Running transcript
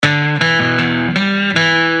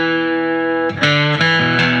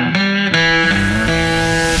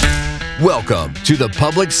Welcome to the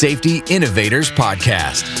Public Safety Innovators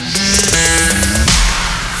Podcast.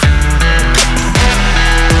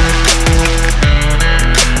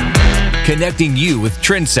 Connecting you with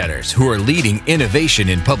trendsetters who are leading innovation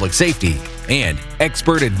in public safety and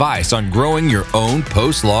expert advice on growing your own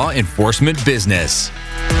post-law enforcement business.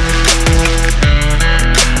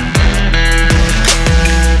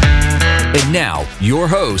 And now, your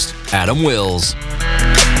host, Adam Wills.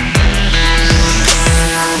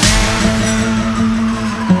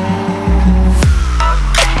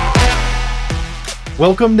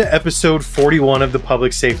 Welcome to episode 41 of the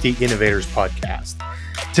Public Safety Innovators Podcast.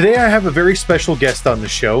 Today I have a very special guest on the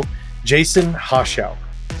show, Jason Hoshauer.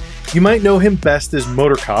 You might know him best as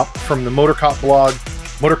Motor Cop from the Motor Cop blog,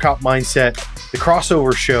 Motor Cop Mindset, the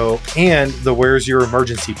Crossover Show, and the Where's Your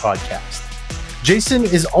Emergency podcast. Jason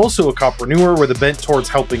is also a copreneur with a bent towards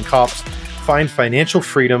helping cops find financial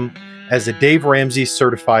freedom as a Dave Ramsey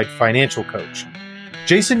certified financial coach.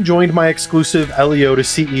 Jason joined my exclusive LEO to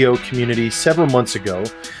CEO community several months ago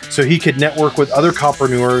so he could network with other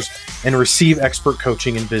copreneurs and receive expert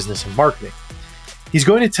coaching in business and marketing. He's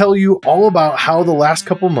going to tell you all about how the last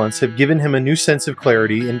couple months have given him a new sense of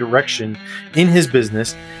clarity and direction in his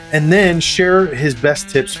business, and then share his best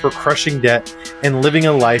tips for crushing debt and living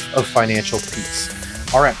a life of financial peace.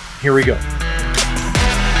 All right, here we go.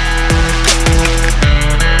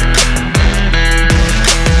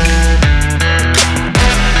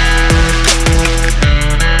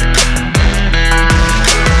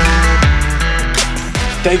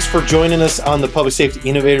 Thanks for joining us on the Public Safety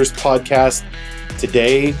Innovators Podcast.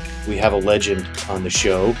 Today, we have a legend on the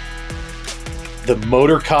show, the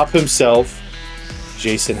Motor Cop himself,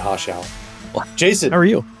 Jason Hoshauer. Jason, how are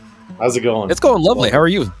you? How's it going? It's going lovely. How are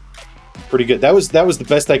you? Pretty good. That was the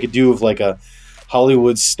best I could do of like a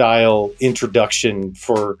Hollywood style introduction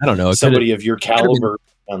for somebody of your caliber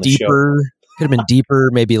on the show. Could have been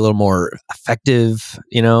deeper, maybe a little more effective,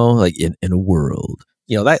 like in a world,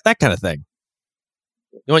 that kind of thing.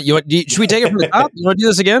 Should we take it from the top? You want to do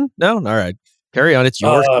this again? No? All right. Carry on. It's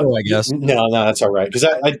your show, I guess. No, that's all right. Because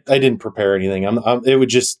I didn't prepare anything.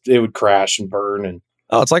 It would crash and burn. And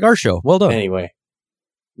it's like our show. Well done. Anyway.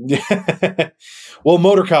 Well,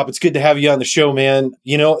 Motor Cop, it's good to have you on the show, man.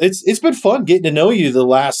 It's been fun getting to know you the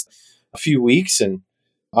last few weeks. And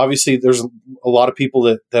obviously there's a lot of people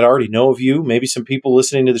that already know of you. Maybe some people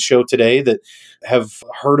listening to the show today that have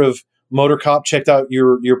heard of Motor Cop, checked out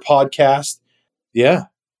your podcast. Yeah.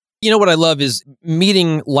 What I love is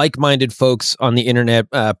meeting like-minded folks on the internet,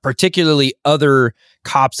 particularly other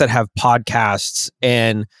cops that have podcasts.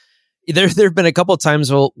 And there have been a couple of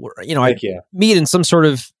times I meet in some sort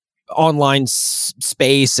of online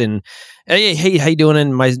space and, hey, how you doing?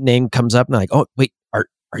 And my name comes up and I'm like, oh, wait, are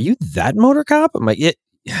you that Motor Cop? I'm like,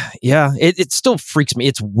 yeah. It still freaks me.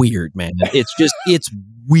 It's weird, man. It's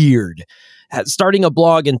weird. Starting a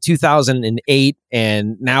blog in 2008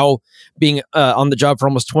 and now being on the job for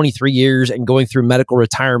almost 23 years and going through medical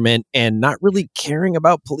retirement and not really caring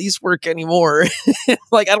about police work anymore.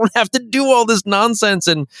 Like I don't have to do all this nonsense,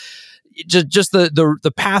 and just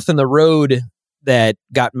the path and the road that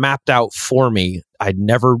got mapped out for me. I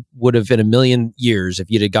never would have in a million years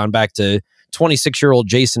if you'd have gone back to 26-year-old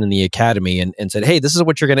Jason in the academy and said, hey, this is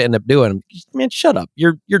what you're going to end up doing. Man, shut up.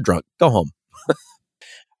 You're drunk. Go home.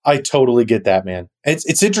 I totally get that, man.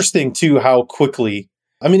 It's interesting too how quickly,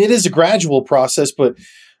 it is a gradual process, but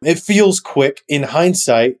it feels quick in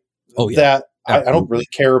hindsight. Oh, yeah. That I don't really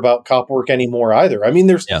care about cop work anymore either.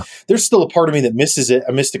 There's still a part of me that misses it.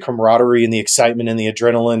 I miss the camaraderie and the excitement and the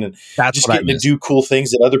adrenaline and just getting to do cool things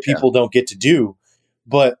that other people don't get to do.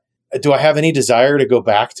 But do I have any desire to go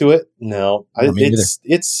back to it? No,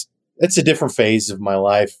 it's a different phase of my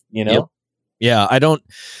life, Yep. Yeah, I don't.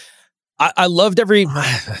 I loved every.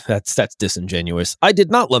 That's disingenuous. I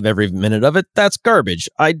did not love every minute of it. That's garbage.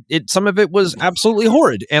 Some of it was absolutely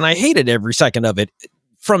horrid, and I hated every second of it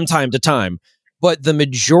from time to time. But the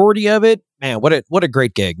majority of it, man, what a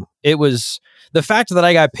great gig! It was the fact that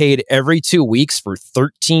I got paid every 2 weeks for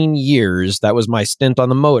 13 years. That was my stint on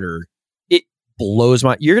the motor. It blows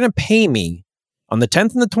my. You're going to pay me on the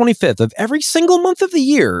 10th and the 25th of every single month of the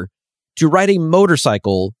year to ride a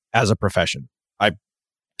motorcycle as a profession.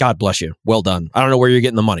 God bless you. Well done. I don't know where you're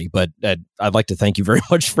getting the money, but I'd like to thank you very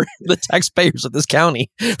much for the taxpayers of this county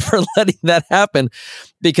for letting that happen.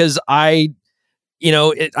 Because I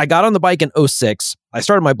got on the bike in 2006. I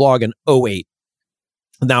started my blog in 2008,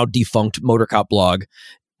 now defunct Motor Cop blog.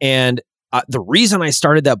 And the reason I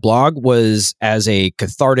started that blog was as a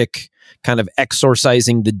cathartic kind of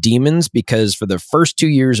exorcising the demons, because for the first 2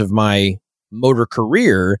 years of my motor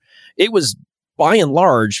career, it was by and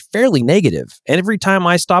large, fairly negative. And every time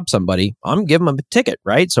I stop somebody, I'm giving them a ticket,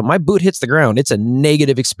 right? So my boot hits the ground. It's a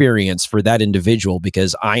negative experience for that individual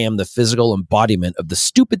because I am the physical embodiment of the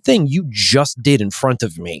stupid thing you just did in front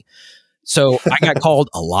of me. So I got called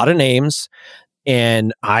a lot of names,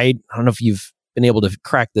 and I don't know if you've been able to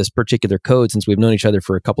crack this particular code since we've known each other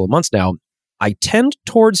for a couple of months now. I tend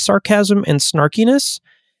towards sarcasm and snarkiness,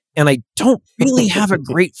 and I don't really have a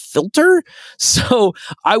great filter. So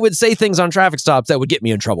I would say things on traffic stops that would get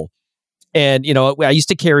me in trouble. And, you know, I used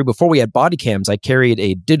to carry, before we had body cams, I carried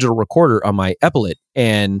a digital recorder on my epaulet,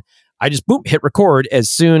 and I just boom, hit record as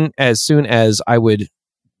soon as I would,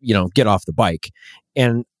 you know, get off the bike.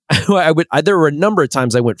 And there were a number of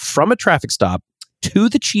times I went from a traffic stop to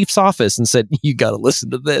the chief's office and said, "You got to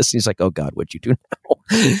listen to this." And he's like, "Oh God, what'd you do now?"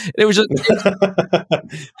 And it was just,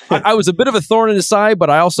 I was a bit of a thorn in his side,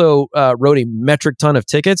 but I also wrote a metric ton of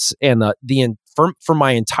tickets. And for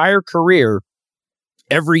my entire career,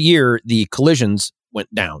 every year the collisions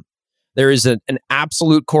went down. There is an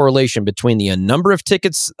absolute correlation between the number of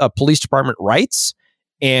tickets a police department writes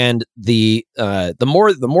and the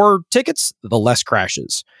more tickets, the less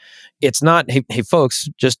crashes. It's not, hey folks,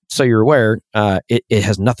 just so you're aware, it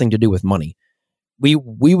has nothing to do with money. We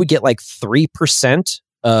would get like 3%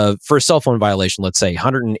 for a cell phone violation, let's say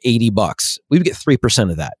 $180. We would get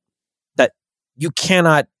 3% of that. That you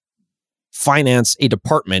cannot finance a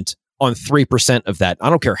department on 3% of that. I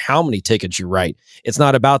don't care how many tickets you write. It's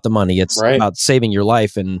not about the money. It's about saving your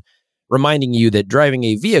life and reminding you that driving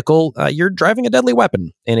a vehicle, you're driving a deadly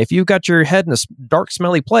weapon. And if you've got your head in a dark,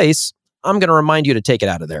 smelly place, I'm going to remind you to take it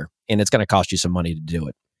out of there. And it's going to cost you some money to do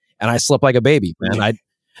it. And I slept like a baby, man.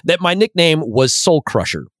 That my nickname was Soul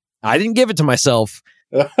Crusher. I didn't give it to myself.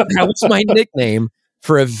 That was my nickname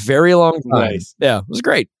for a very long time. Nice. Yeah, it was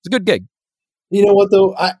great. It's a good gig. You know what,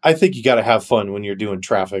 though? I think you got to have fun when you're doing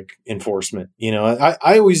traffic enforcement. You know,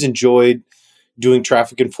 I always enjoyed doing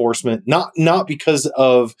traffic enforcement, not because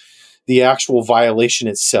of the actual violation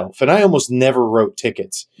itself. And I almost never wrote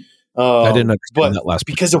tickets. I didn't understand that last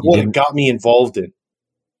part. Because of what it got me involved in.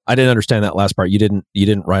 I didn't understand that last part. You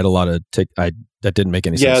didn't write a lot of that didn't make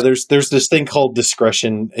any sense. Yeah, there's this thing called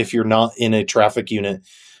discretion if you're not in a traffic unit.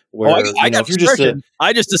 Where I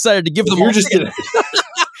just decided to give them. You're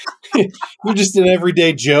just an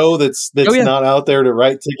everyday Joe that's not out there to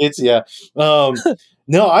write tickets. Yeah.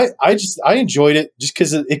 No, I enjoyed it just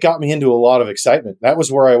because it got me into a lot of excitement. That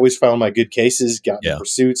was where I always found my good cases, got in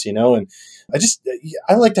pursuits, you know, and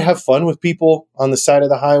I like to have fun with people on the side of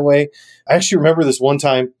the highway. I actually remember this one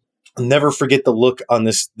time. I'll never forget the look on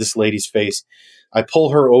this lady's face. I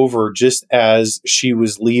pull her over just as she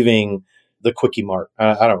was leaving the Quickie Mart.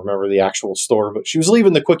 I don't remember the actual store, but she was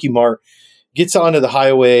leaving the Quickie Mart, gets onto the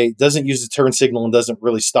highway, doesn't use the turn signal, and doesn't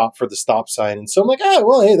really stop for the stop sign. And so I'm like,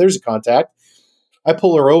 hey, there's a contact. I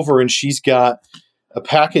pull her over, and she's got a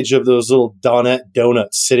package of those little Donut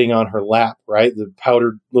donuts sitting on her lap, right? The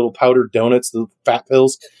little powdered donuts, the fat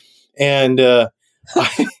pills. And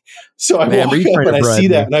so I walk up and I see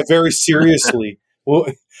that, and I very seriously,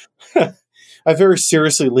 lean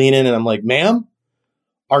in, and I'm like, "Ma'am,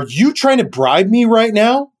 are you trying to bribe me right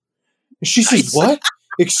now?" And she says, "What?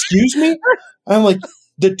 Excuse me?" I'm like,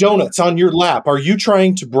 "The donuts on your lap. Are you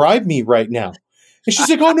trying to bribe me right now?" And she's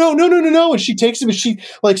like, "Oh, no. And she takes them and she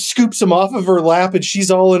like scoops them off of her lap, and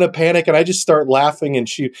she's all in a panic. And I just start laughing. And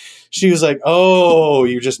she was like, "Oh,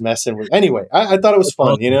 you're just messing with." Anyway, I thought it was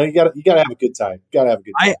fun. You know, you gotta have a good time.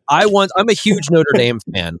 I'm a huge Notre Dame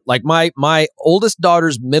fan. Like my oldest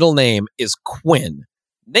daughter's middle name is Quinn,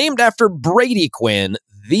 named after Brady Quinn,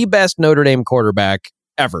 the best Notre Dame quarterback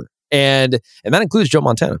ever. And that includes Joe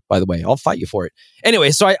Montana, by the way. I'll fight you for it.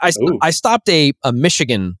 Anyway, so I stopped a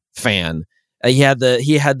Michigan fan. He had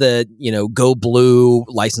the Go Blue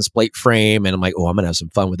license plate frame, and I'm like, I'm gonna have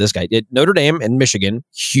some fun with this guy. Notre Dame and Michigan,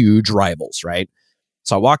 huge rivals, right?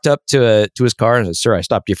 So I walked up to his car and I said, "Sir, I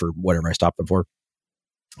stopped you for whatever I stopped him for.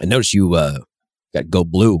 I noticed you got Go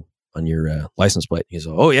Blue on your license plate." He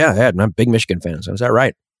said, "Oh yeah, I'm a big Michigan fan." So, "Is that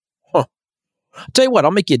right?" Huh. I'll tell you what,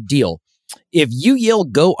 I'll make you a deal. If you yell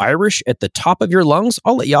 "Go Irish" at the top of your lungs,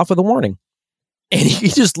 I'll let you off with a warning. And he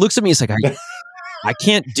just looks at me. He's like, I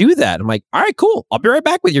can't do that. I'm like, "All right, cool. I'll be right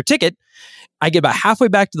back with your ticket." I get about halfway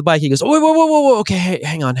back to the bike. He goes, "Oh, whoa. Okay, hey,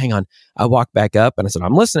 hang on. I walk back up and I said,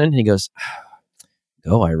 "I'm listening." And he goes,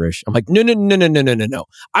 "Go Irish." I'm like, No.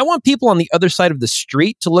 I want people on the other side of the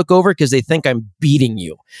street to look over because they think I'm beating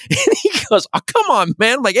you. And he goes, "Oh, come on,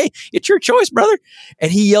 man." I'm like, "Hey, it's your choice, brother."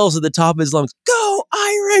 And he yells at the top of his lungs, "Go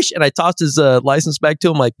Irish." And I tossed his license back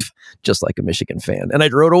to him like, just like a Michigan fan. And I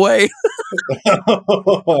drove away.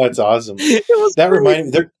 That's awesome.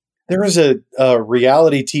 That There was a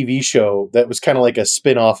reality TV show that was kind of like a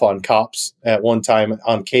spin-off on Cops at one time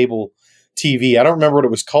on cable TV. I don't remember what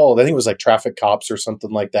it was called. I think it was like Traffic Cops or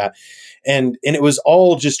something like that. And it was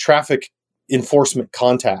all just traffic enforcement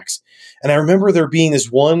contacts. And I remember there being this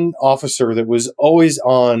one officer that was always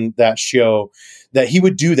on that show that he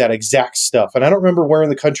would do that exact stuff. And I don't remember where in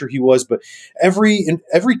the country he was, but every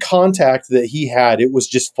contact that he had, it was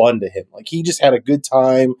just fun to him. Like he just had a good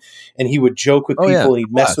time and he would joke with people and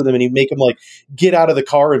he'd mess with them and he'd make them like get out of the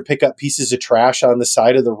car and pick up pieces of trash on the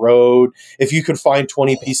side of the road. If you could find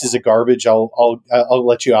 20 pieces of garbage, I'll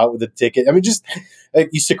let you out with a ticket. I mean, just it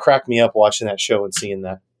used to crack me up watching that show and seeing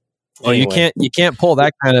that. Well, anyway. you can't pull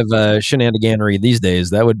that kind of shenaniganery these days.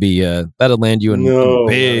 That would be that'd land you in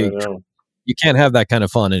big. No. You can't have that kind of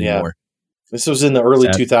fun anymore. Yeah. This was in the early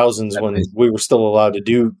 2000s when we were still allowed to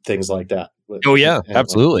do things like that. But, anyway.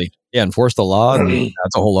 Absolutely. Yeah, enforce the law.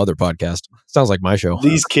 That's a whole other podcast. Sounds like my show.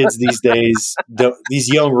 These kids these days,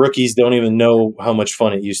 these young rookies don't even know how much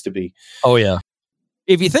fun it used to be. Oh, yeah.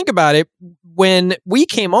 If you think about it, when we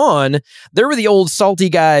came on, there were the old salty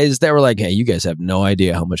guys that were like, hey, you guys have no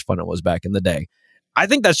idea how much fun it was back in the day. I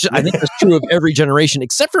think that's true of every generation,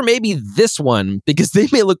 except for maybe this one, because they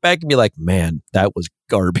may look back and be like, man, that was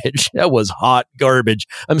garbage. That was hot garbage.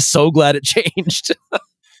 I'm so glad it changed.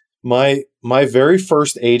 My very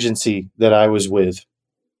first agency that I was with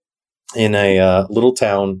in a little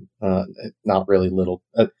town, not really little,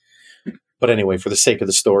 but anyway, for the sake of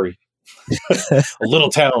the story, a little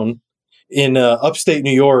town in upstate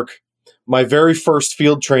New York, my very first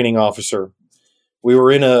field training officer, we were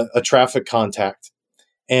in a traffic contact.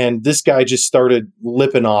 And this guy just started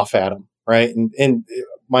lipping off at him, right? And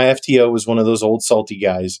my FTO was one of those old salty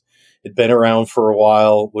guys. Had been around for a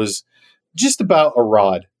while, was just about a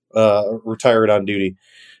rod, retired on duty.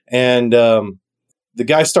 And the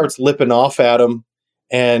guy starts lipping off at him,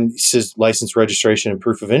 and he says, license, registration, and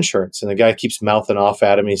proof of insurance. And the guy keeps mouthing off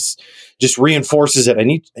at him. He just reinforces it. I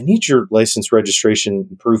need your license, registration,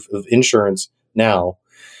 and proof of insurance now.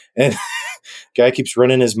 And guy keeps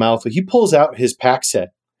running his mouth. He pulls out his pack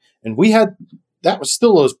set. And that was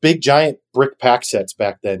still those big giant brick pack sets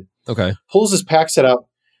back then. Okay. Pulls his pack set out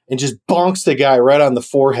and just bonks the guy right on the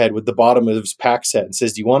forehead with the bottom of his pack set and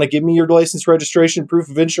says, do you want to give me your license, registration,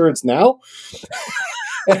 proof of insurance now?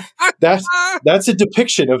 That's a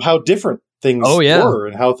depiction of how different things were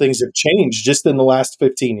and how things have changed just in the last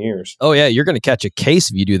 15 years. Oh, yeah. You're going to catch a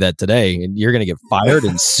case if you do that today. And you're going to get fired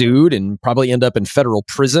and sued and probably end up in federal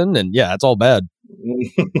prison. And yeah, it's all bad.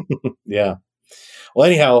 Yeah. Well,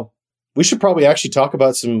 anyhow, we should probably actually talk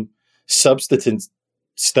about some substantive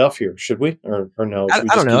stuff here, should we? Or no?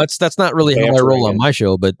 I don't know. That's not really how I roll on my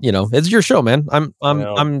show, but it's your show, man.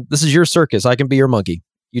 This is your circus. I can be your monkey.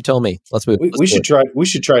 You tell me. Let's move. We should try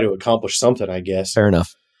to accomplish something, I guess. Fair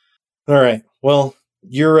enough. All right. Well,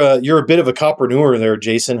 you're a bit of a copreneur there,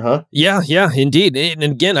 Jason, huh? Yeah, indeed. And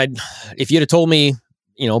again, if you'd have told me,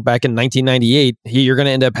 back in 1998, you're going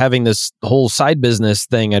to end up having this whole side business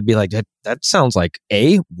thing, I'd be like, that sounds like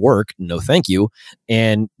A, work, no thank you,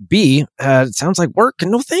 and B, it sounds like work,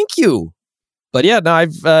 no thank you. But yeah, no,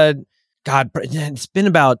 it's been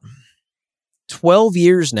about 12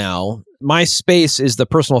 years now. My space is the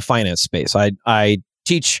personal finance space. I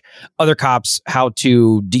teach other cops how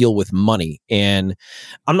to deal with money. And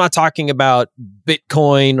I'm not talking about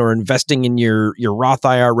Bitcoin or investing in your Roth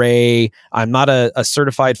IRA. I'm not a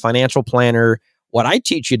certified financial planner. What I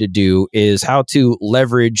teach you to do is how to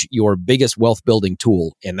leverage your biggest wealth building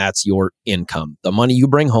tool, and that's your income. The money you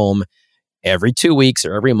bring home every 2 weeks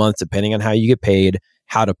or every month, depending on how you get paid,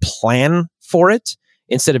 how to plan for it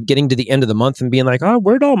instead of getting to the end of the month and being like, oh,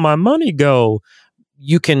 where'd all my money go?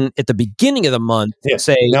 You can, at the beginning of the month,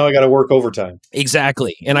 say, now I got to work overtime.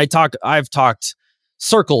 Exactly. And I've talked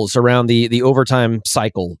circles around the overtime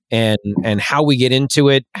cycle and how we get into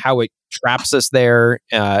it, how it traps us there,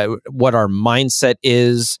 what our mindset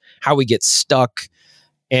is, how we get stuck.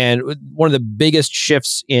 And one of the biggest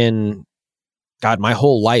shifts in, my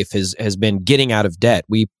whole life has been getting out of debt.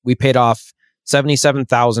 We paid off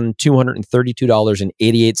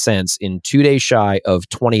 $77,232.88 in 2 days shy of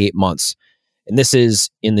 28 months. And this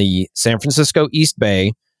is in the San Francisco East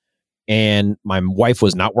Bay. And my wife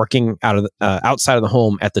was not working outside of the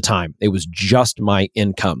home at the time. It was just my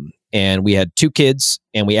income. And we had 2 kids,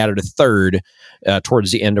 and we added a third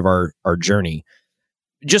towards the end of our journey.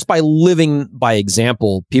 Just by living by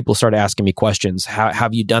example, people started asking me questions. How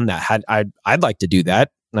have you done that? I'd like to do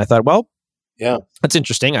that. And I thought, well, yeah, that's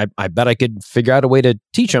interesting. I bet I could figure out a way to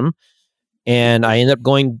teach them. And I ended up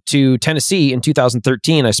going to Tennessee in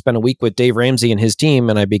 2013. I spent a week with Dave Ramsey and his team,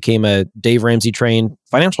 and I became a Dave Ramsey trained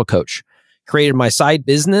financial coach. created my side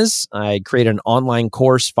business. I created an online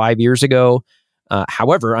course 5 years ago.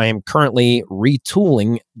 However, I am currently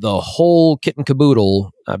retooling the whole kit and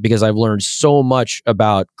caboodle because I've learned so much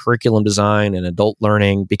about curriculum design and adult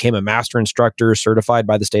learning, became a master instructor certified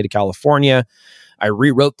by the state of California. I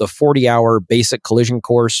rewrote the 40-hour basic collision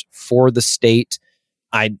course for the state.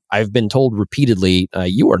 I've been told repeatedly,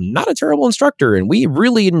 you are not a terrible instructor, and we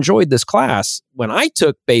really enjoyed this class. When I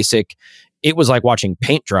took basic, it was like watching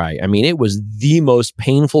paint dry. I mean, it was the most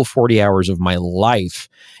painful 40 hours of my life.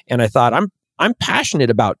 And I thought, I'm passionate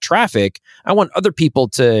about traffic. I want other people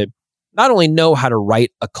to not only know how to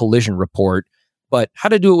write a collision report, but how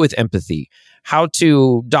to do it with empathy, how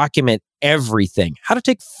to document everything, how to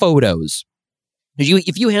take photos.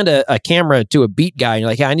 If you hand a camera to a beat guy and you're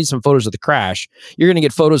like, hey, I need some photos of the crash, you're going to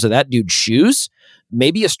get photos of that dude's shoes,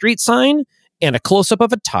 maybe a street sign, and a close-up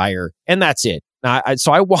of a tire, and that's it.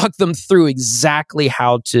 So I walk them through exactly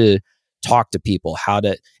how to talk to people,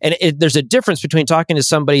 there's a difference between talking to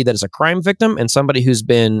somebody that is a crime victim and somebody who's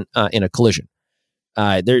been in a collision.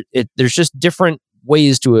 There's just different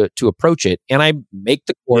ways to approach it, and I make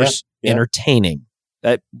the course entertaining.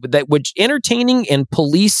 Which entertaining and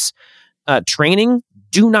police training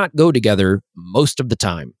do not go together most of the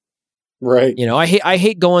time. Right. You know, I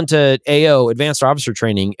hate going to AO, Advanced Officer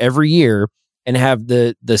Training, every year and have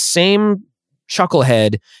the same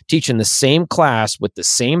chucklehead teaching the same class with the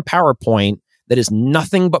same PowerPoint that is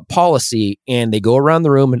nothing but policy, and they go around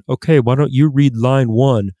the room and, okay, why don't you read line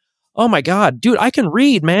 1? Oh my God, dude, I can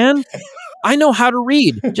read, man. I know how to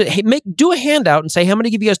read. Just, do a handout and say, hey, I'm going to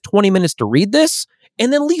give you guys 20 minutes to read this,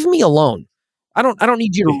 and then leave me alone. I don't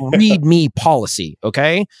need you to read me policy,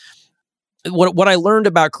 okay? What I learned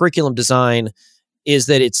about curriculum design is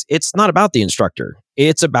that it's not about the instructor.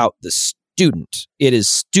 It's about the student. It is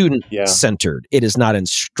student-centered. It is not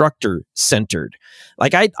instructor-centered.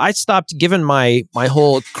 Like I stopped giving my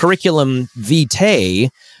whole curriculum vitae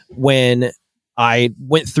when I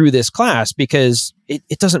went through this class because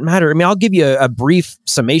it doesn't matter. I mean, I'll give you a brief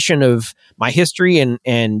summation of my history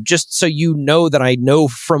and just so you know that I know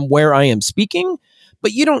from where I am speaking,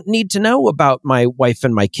 but you don't need to know about my wife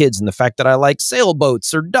and my kids and the fact that I like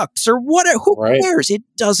sailboats or ducks or whatever. Who cares? It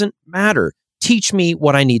doesn't matter. Teach me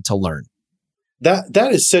what I need to learn.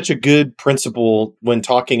 That is such a good principle when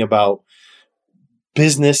talking about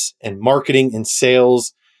business and marketing and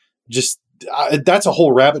sales. Just that's a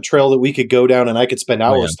whole rabbit trail that we could go down and I could spend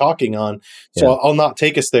hours talking on. So I'll not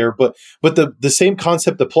take us there, but the same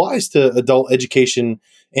concept applies to adult education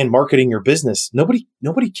and marketing your business.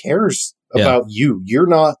 Nobody cares about you. You're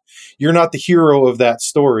not the hero of that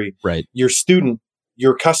story. Right. Your student,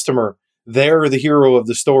 your customer, they're the hero of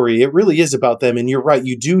the story. It really is about them. And you're right.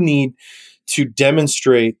 You do need to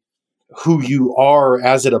demonstrate who you are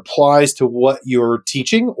as it applies to what you're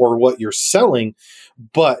teaching or what you're selling.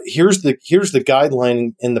 But here's the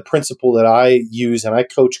guideline and the principle that I use and I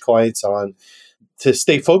coach clients on to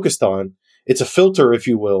stay focused on. It's a filter, if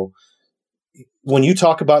you will. When you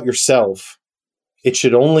talk about yourself, it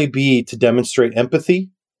should only be to demonstrate empathy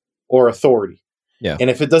or authority. Yeah.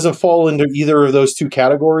 And if it doesn't fall into either of those two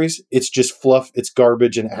categories, it's just fluff, it's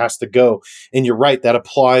garbage, and it has to go. And you're right, that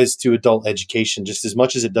applies to adult education just as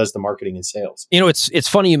much as it does to marketing and sales. You know, it's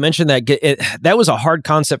funny you mentioned that. That was a hard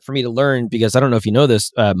concept for me to learn because I don't know if you know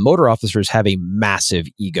this, motor officers have a massive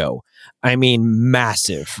ego. I mean,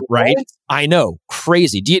 massive, right? What? I know,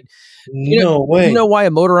 crazy. No way. Do you know why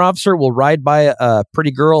a motor officer will ride by a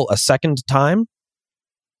pretty girl a second time?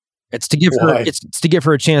 It's to give her. It's to give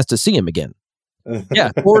her a chance to see him again. Yeah,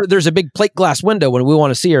 or there's a big plate glass window when we want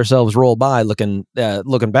to see ourselves roll by looking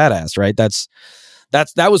badass, right?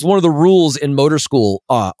 That was one of the rules in motor school.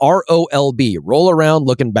 ROLB, roll around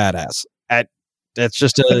looking badass. That's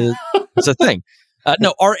just it's a thing.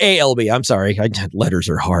 No, RALB. I'm sorry, letters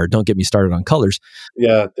are hard. Don't get me started on colors.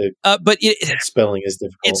 Yeah, but spelling is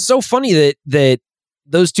difficult. It's so funny that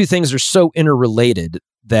those two things are so interrelated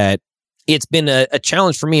that it's been a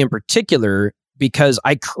challenge for me in particular. Because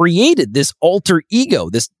I created this alter ego,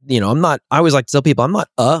 I always like to tell people I'm not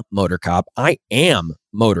a motor cop. I am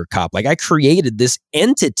motor cop. Like I created this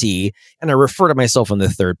entity and I refer to myself in the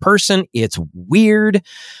third person. It's weird,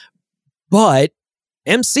 but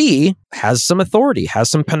MC has some authority, has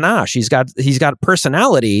some panache. He's got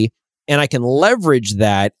personality and I can leverage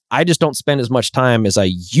that. I just don't spend as much time as I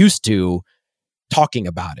used to talking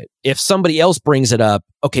about it. If somebody else brings it up,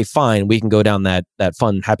 okay, fine. We can go down that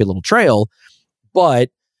fun, happy little trail. But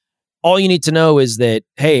all you need to know is that,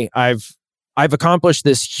 hey, I've accomplished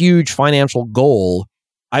this huge financial goal.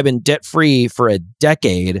 I've been debt-free for a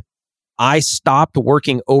decade. I stopped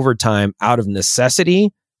working overtime out of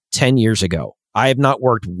necessity 10 years ago. I have not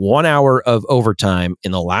worked 1 hour of overtime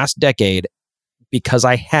in the last decade because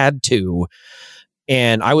I had to.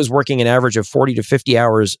 And I was working an average of 40 to 50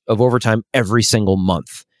 hours of overtime every single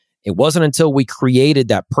month. It wasn't until we created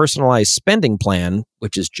that personalized spending plan,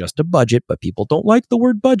 which is just a budget, but people don't like the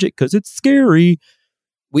word budget because it's scary.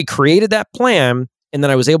 We created that plan, and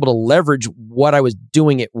then I was able to leverage what I was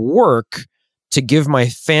doing at work to give my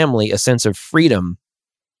family a sense of freedom.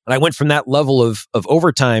 And I went from that level of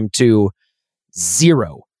overtime to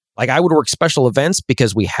zero. Like, I would work special events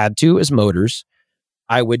because we had to as motors.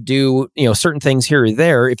 I would do, certain things here or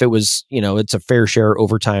there. If it was, it's a fair share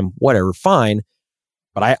overtime, whatever, fine.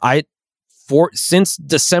 But since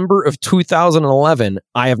December of 2011,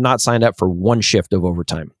 I have not signed up for one shift of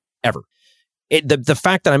overtime ever. The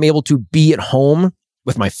fact that I'm able to be at home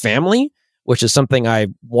with my family, which is something I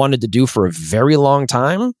wanted to do for a very long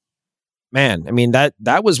time, man, I mean, that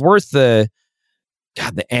was worth the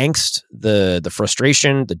angst, the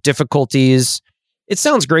frustration, the difficulties. It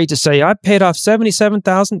sounds great to say, I paid off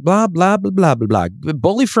 $77,000, blah, blah, blah, blah, blah, blah.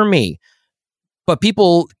 Bully for me. But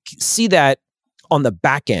people see that on the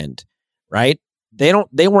back end, right? They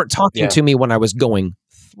weren't talking to me when I was going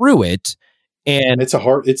through it. And it's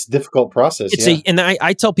a difficult process. And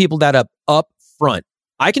I tell people that up front.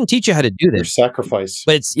 I can teach you how to do this. There's sacrifice.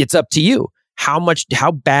 But it's up to you.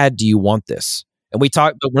 How bad do you want this? And we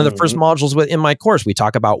talk, one of the first modules in my course, we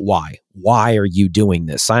talk about why. Why are you doing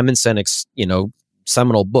this? Simon Sinek's,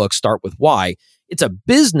 seminal book, Start With Why. It's a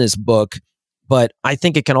business book, but I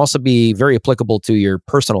think it can also be very applicable to your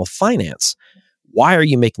personal finance. Why are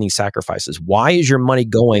you making these sacrifices? Why is your money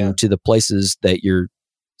going to the places that you're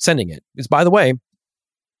sending it? Because, by the way,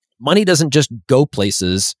 money doesn't just go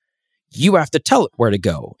places. You have to tell it where to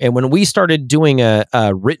go. And when we started doing a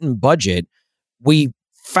written budget, we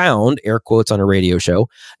found, air quotes on a radio show,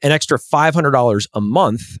 an extra $500 a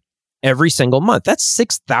month every single month. That's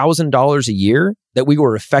 $6,000 a year that we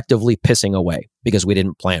were effectively pissing away because we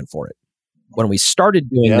didn't plan for it. When we started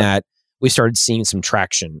doing that, we started seeing some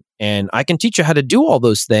traction. And I can teach you how to do all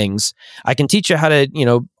those things. I can teach you how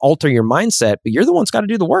to, alter your mindset, but you're the one that's got to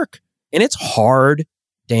do the work. And it's hard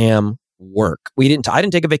damn work. I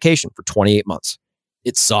didn't take a vacation for 28 months.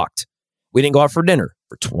 It sucked. We didn't go out for dinner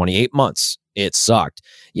for 28 months. It sucked.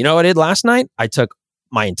 You know what I did last night? I took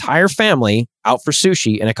my entire family out for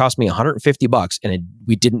sushi and it cost me $150 and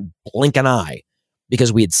we didn't blink an eye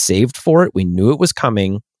because we had saved for it. We knew it was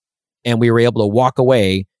coming and we were able to walk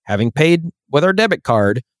away having paid with our debit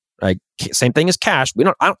card. Like, same thing as cash.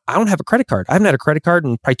 I don't have a credit card. I haven't had a credit card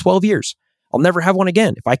in probably 12 years. I'll never have one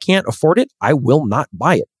again. If I can't afford it, I will not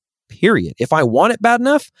buy it. Period. If I want it bad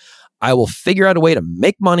enough, I will figure out a way to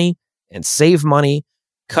make money and save money,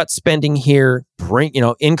 cut spending here,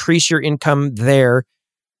 increase your income there.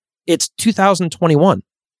 It's 2021.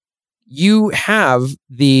 You have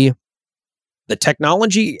the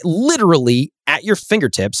technology literally at your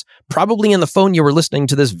fingertips, probably in the phone you were listening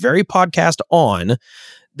to this very podcast on.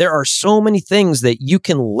 There are so many things that you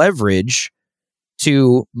can leverage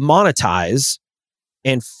to monetize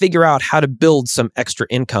and figure out how to build some extra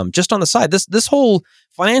income just on the side. This whole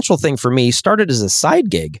financial thing for me started as a side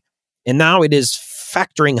gig, and now it is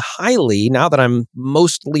factoring highly. Now that I'm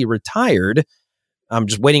mostly retired, I'm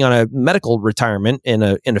just waiting on a medical retirement in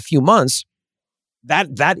a few months.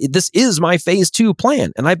 This is my phase 2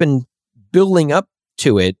 plan, and I've been building up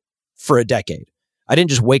to it for a decade. I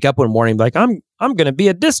didn't just wake up one morning and be like, I'm going to be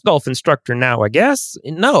a disc golf instructor now, I guess.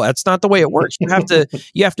 No, that's not the way it works. You have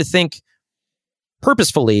to think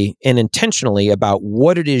purposefully and intentionally about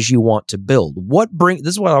what it is you want to build.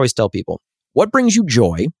 This is what I always tell people. What brings you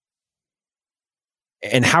joy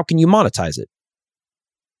and how can you monetize it?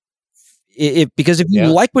 Because if you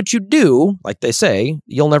like what you do, like they say,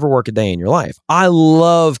 you'll never work a day in your life. I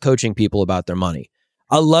love coaching people about their money.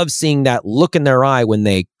 I love seeing that look in their eye when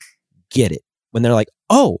they get it, when they're like,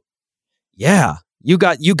 oh, yeah, you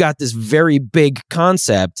got this very big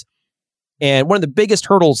concept. And one of the biggest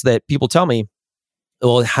hurdles that people tell me,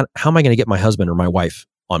 well, how am I going to get my husband or my wife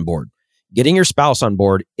on board? Getting your spouse on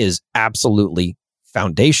board is absolutely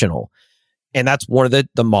foundational. And that's one of the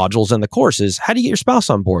modules in the course is how do you get your spouse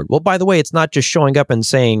on board? Well, by the way, it's not just showing up and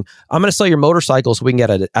saying, I'm going to sell your motorcycle so we can get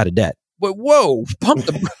out of debt. Whoa, pump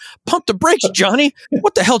the brakes, Johnny.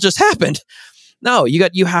 What the hell just happened? No,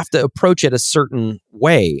 you have to approach it a certain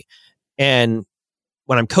way. And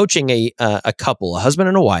when I'm coaching a couple, a husband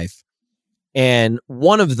and a wife, and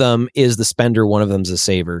one of them is the spender, one of them's the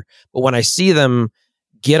saver. But when I see them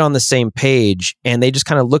get on the same page and they just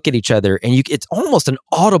kind of look at each other and it's almost an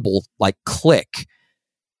audible like click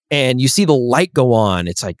and you see the light go on.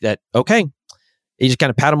 It's like that. Okay. You just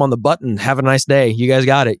kind of pat them on the butt and have a nice day. You guys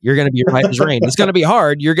got it. You're going to be right as rain. It's going to be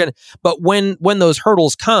hard. But when those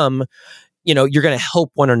hurdles come, you're going to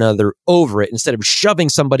help one another over it instead of shoving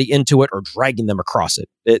somebody into it or dragging them across it.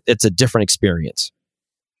 It's a different experience.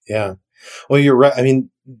 Yeah. Well, you're right. I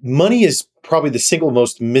mean, money is probably the single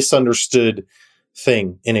most misunderstood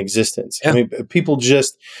thing in existence. Yeah. I mean, people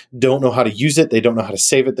just don't know how to use it. They don't know how to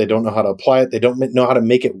save it. They don't know how to apply it. They don't know how to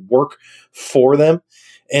make it work for them.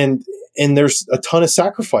 And there's a ton of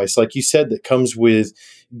sacrifice, like you said, that comes with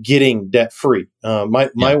getting debt free.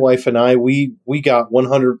 My wife and I, we got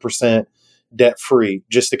 100% debt free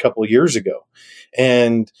just a couple of years ago.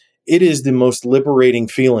 And it is the most liberating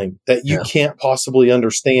feeling that you can't possibly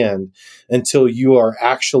understand until you are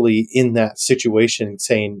actually in that situation,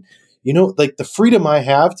 saying, like the freedom I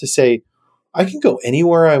have to say, I can go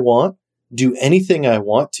anywhere I want, do anything I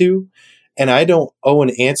want to, and I don't owe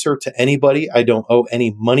an answer to anybody. I don't owe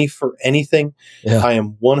any money for anything. Yeah. I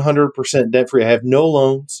am 100% debt free. I have no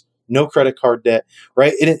loans, no credit card debt,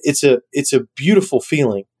 right? It's a beautiful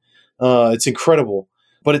feeling. It's incredible,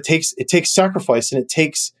 but it takes sacrifice, and it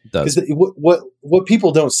takes, because what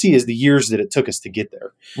people don't see is the years that it took us to get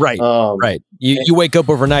there. Right. Right. You wake up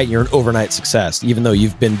overnight and you're an overnight success, even though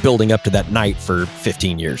you've been building up to that night for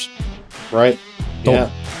 15 years. Right. Yeah.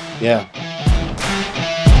 Yeah.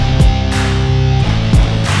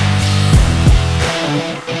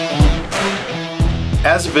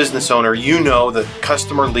 As a business owner, you know that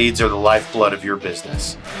customer leads are the lifeblood of your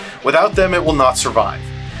business. Without them, it will not survive.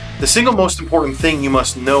 The single most important thing you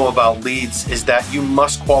must know about leads is that you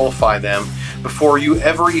must qualify them before you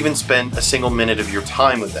ever even spend a single minute of your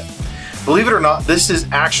time with them. Believe it or not, this is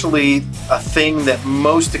actually a thing that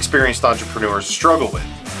most experienced entrepreneurs struggle with.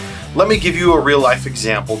 Let me give you a real-life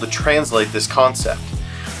example to translate this concept.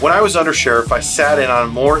 When I was under sheriff, I sat in on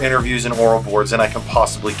more interviews and oral boards than I can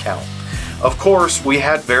possibly count. Of course, we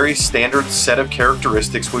had very standard set of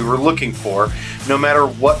characteristics we were looking for, no matter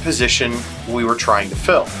what position we were trying to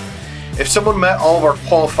fill. If someone met all of our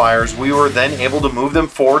qualifiers, we were then able to move them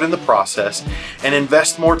forward in the process and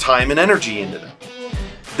invest more time and energy into them.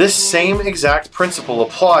 This same exact principle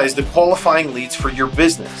applies to qualifying leads for your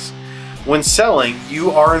business. When selling,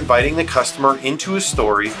 you are inviting the customer into a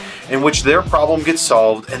story in which their problem gets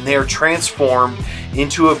solved and they are transformed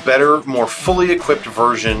into a better, more fully equipped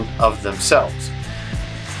version of themselves.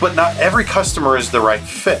 But not every customer is the right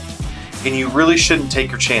fit, and you really shouldn't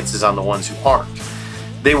take your chances on the ones who aren't.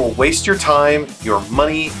 They will waste your time, your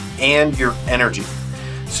money, and your energy.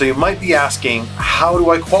 So you might be asking, how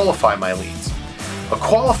do I qualify my leads? A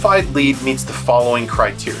qualified lead meets the following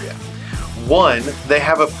criteria. 1, they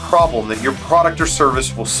have a problem that your product or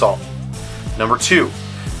service will solve. Number 2,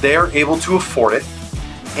 they are able to afford it.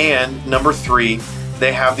 And number 3,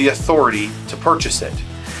 they have the authority to purchase it.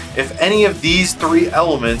 If any of these 3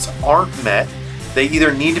 elements aren't met, they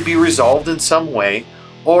either need to be resolved in some way,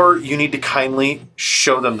 or you need to kindly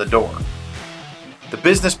show them the door. The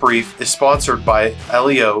Business Brief is sponsored by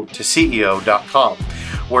LEO2CEO.com,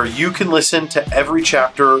 where you can listen to every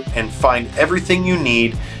chapter and find everything you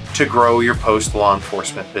need to grow your post-law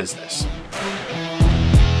enforcement business.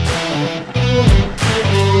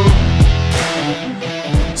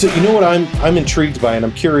 So you know what I'm intrigued by and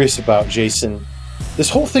I'm curious about, Jason? This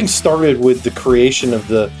whole thing started with the creation of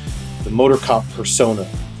the Motor Cop persona.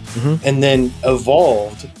 Mm-hmm. And then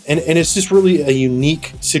evolved, and it's just really a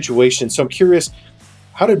unique situation. So I'm curious,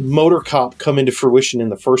 how did Motor Cop come into fruition in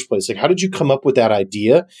the first place? Like, how did you come up with that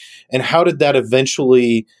idea, and how did that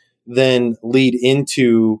eventually then lead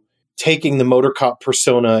into taking the Motor Cop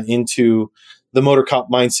persona into the Motor Cop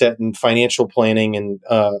mindset and financial planning and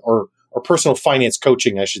or personal finance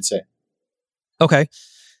coaching, I should say? Okay.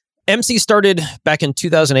 MC started back in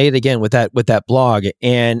 2008 again with that blog,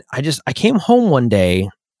 and I came home one day.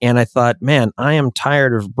 And I thought, man, I am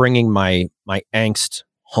tired of bringing my angst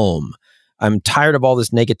home. I'm tired of all this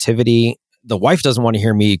negativity. The wife doesn't want to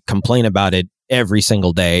hear me complain about it every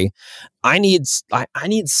single day. I need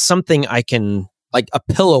something I can, like a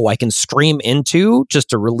pillow I can scream into just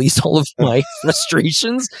to release all of my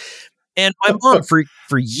frustrations. And my mom, for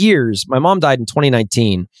years, my mom died in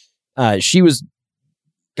 2019. She was,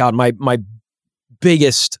 God, my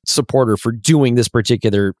biggest supporter for doing this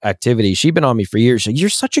particular activity. She'd been on me for years. You're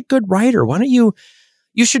such a good writer. Why don't you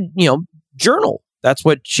should, journal. That's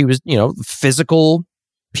what she was, physical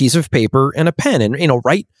piece of paper and a pen and,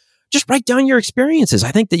 write down your experiences.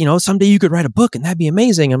 I think that, someday you could write a book and that'd be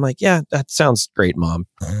amazing. I'm like, yeah, that sounds great, Mom.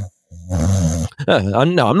 No,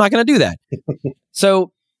 I'm not going to do that.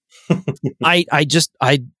 So I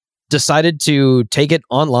decided to take it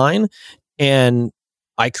online, and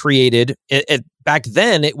I created it. back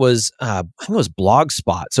then it was, I think it was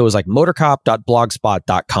Blogspot. So it was like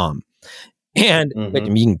motorcop.blogspot.com. And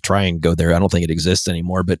you can try and go there. I don't think it exists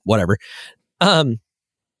anymore, but whatever. And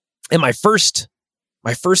my first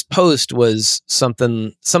post was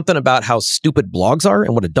something about how stupid blogs are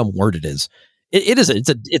and what a dumb word it is.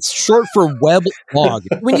 It's short for web blog.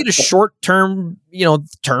 We need a short term,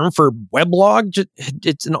 term for weblog.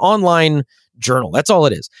 It's an online journal. That's all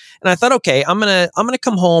it is. And I thought, okay, I'm gonna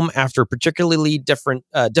come home after a particularly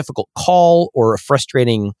difficult call or a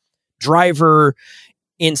frustrating driver.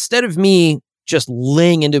 Instead of me just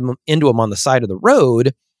laying into him on the side of the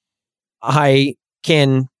road, I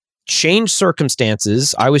can change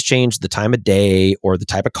circumstances. I always change the time of day or the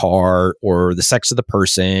type of car or the sex of the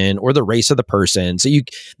person or the race of the person. So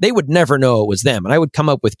they would never know it was them. And I would come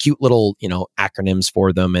up with cute little, acronyms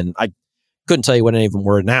for them. And I couldn't tell you what any of them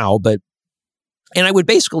were now, and I would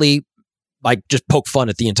basically like just poke fun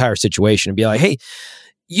at the entire situation and be like, hey,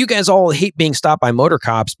 you guys all hate being stopped by motor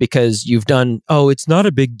cops because you've done, it's not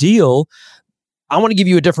a big deal. I want to give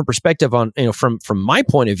you a different perspective on, from my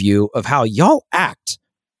point of view of how y'all act.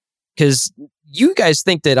 Because you guys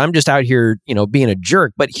think that I'm just out here, being a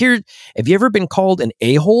jerk. But here, have you ever been called an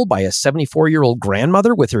a-hole by a 74-year-old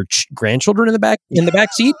grandmother with her grandchildren in the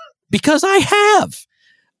back seat? Because I have.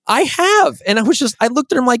 And I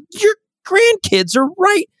looked at him like, your grandkids are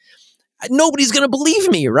right. Nobody's going to believe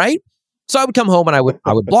me, right? So I would come home and I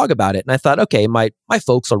would blog about it. And I thought, okay, my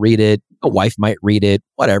folks will read it. A wife might read it,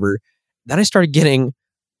 whatever. Then I started getting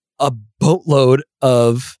a boatload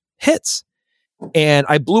of hits. And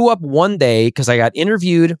I blew up one day because I got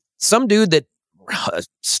interviewed. Some dude that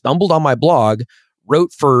stumbled on my blog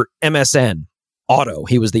wrote for MSN Auto.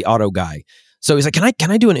 He was the auto guy. So he's like,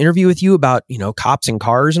 can I do an interview with you about, cops and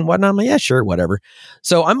cars and whatnot? I'm like, yeah, sure, whatever.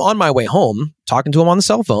 So I'm on my way home talking to him on the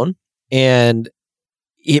cell phone, and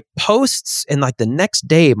it posts, and like the next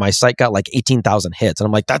day my site got like 18,000 hits. And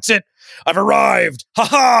I'm like, that's it. I've arrived. Ha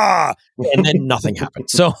ha. And then nothing happened.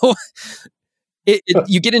 So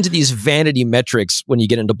you get into these vanity metrics when you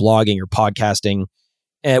get into blogging or podcasting,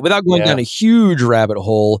 without going down a huge rabbit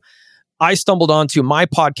hole. I stumbled onto my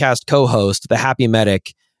podcast co-host, the Happy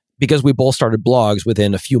Medic, because we both started blogs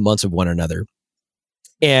within a few months of one another.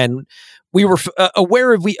 And we were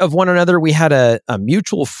aware of one another. We had a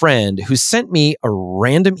mutual friend who sent me a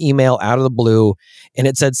random email out of the blue, and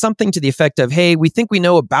it said something to the effect of, hey, we think we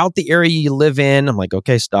know about the area you live in. I'm like,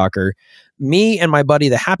 okay, stalker. Me and my buddy,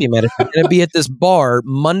 the Happy Medic, are going to be at this bar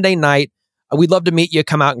Monday night. We'd love to meet you.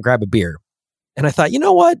 Come out and grab a beer. And I thought, you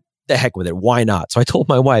know what? The heck with it. Why not? So I told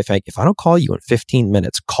my wife, if I don't call you in 15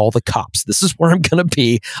 minutes, call the cops. This is where I'm going to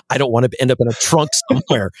be. I don't want to end up in a trunk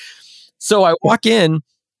somewhere. So I walk in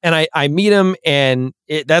and I meet him, and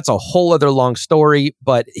that's a whole other long story,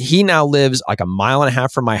 but he now lives like a mile and a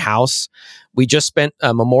half from my house. We just spent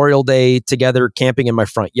Memorial Day together camping in my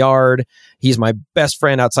front yard. He's my best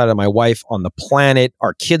friend outside of my wife on the planet.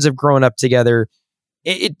 Our kids have grown up together.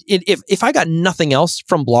 If I got nothing else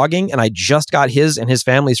from blogging and I just got his and his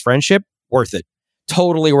family's friendship, worth it.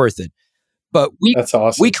 Totally worth it. But that's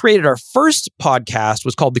awesome. We created our first podcast,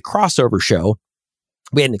 was called The Crossover Show.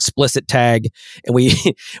 We had an explicit tag, and we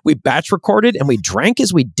batch recorded, and we drank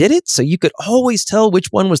as we did it. So you could always tell which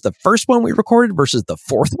one was the first one we recorded versus the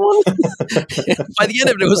fourth one. By the end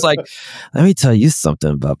of it, it was like, let me tell you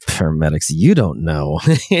something about paramedics you don't know.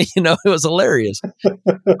 It was hilarious.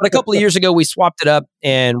 But a couple of years ago, we swapped it up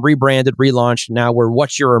and rebranded, relaunched. Now we're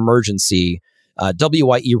What's Your Emergency,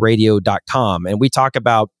 WYEradio.com. And we talk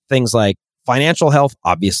about things like financial health,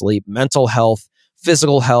 obviously, mental health,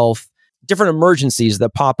 physical health, different emergencies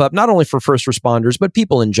that pop up, not only for first responders, but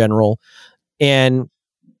people in general. And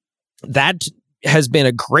that has been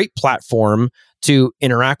a great platform to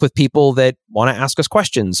interact with people that want to ask us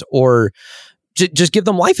questions or just give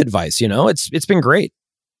them life advice. It's been great.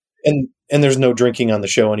 And there's no drinking on the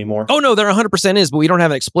show anymore. Oh no, there 100% is, but we don't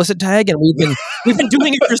have an explicit tag, and we've been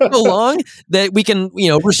doing it for so long that we can,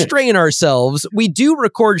 restrain ourselves. We do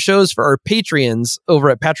record shows for our Patreons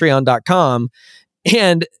over at patreon.com.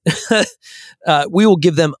 And we will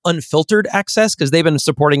give them unfiltered access because they've been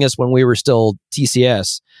supporting us when we were still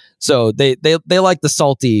TCS. So they like the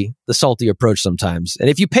salty approach sometimes. And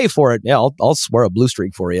if you pay for it, I'll swear a blue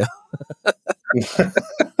streak for you.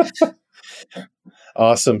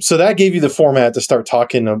 Awesome. So that gave you the format to start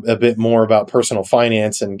talking a bit more about personal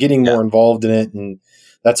finance and getting more involved in it. And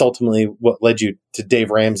that's ultimately what led you to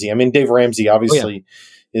Dave Ramsey. I mean, Dave Ramsey obviously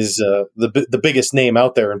is the biggest name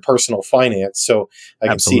out there in personal finance. So I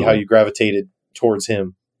can see how you gravitated towards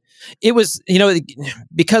him. It was,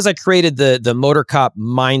 because I created the motor cop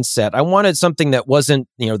mindset, I wanted something that wasn't,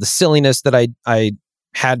 the silliness that I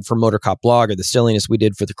had for Motor Cop Blog or the silliness we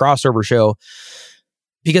did for the crossover show,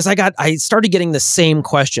 because I started getting the same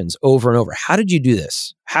questions over and over. How did you do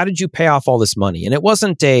this? How did you pay off all this money? And it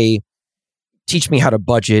wasn't a teach me how to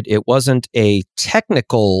budget. It wasn't a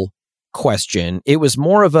technical question. It was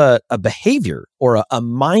more of a behavior or a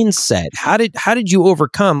mindset. How did you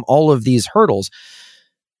overcome all of these hurdles?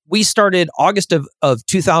 We started August of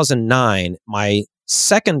 2009. My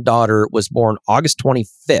second daughter was born August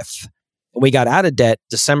 25th. And we got out of debt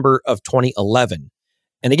December of 2011.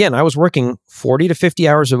 And again, I was working 40 to 50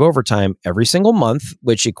 hours of overtime every single month,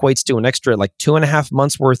 which equates to an extra like 2.5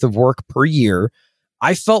 months worth of work per year.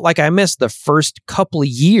 I felt like I missed the first couple of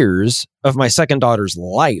years of my second daughter's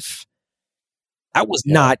life. That was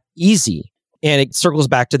not easy. And it circles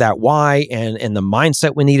back to that why and the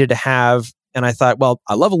mindset we needed to have. And I thought, well,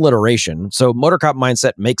 I love alliteration. So Motor Cop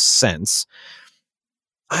mindset makes sense.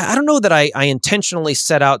 I don't know that I intentionally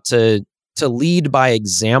set out to lead by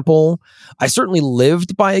example. I certainly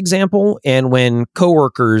lived by example. And when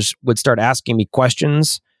coworkers would start asking me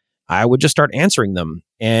questions, I would just start answering them.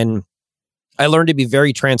 And I learned to be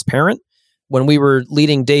very transparent. When we were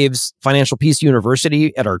leading Dave's Financial Peace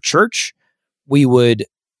University at our church, we would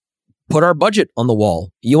put our budget on the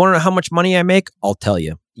wall. You want to know how much money I make? I'll tell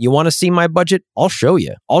you. You want to see my budget? I'll show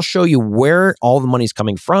you. I'll show you where all the money's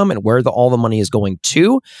coming from and where all the money is going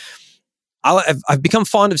to. I've become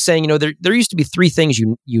fond of saying, there used to be 3 things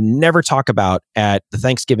you never talk about at the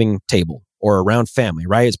Thanksgiving table or around family,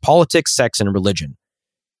 right? It's politics, sex, and religion.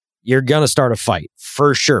 You're going to start a fight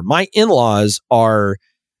for sure. My in-laws are,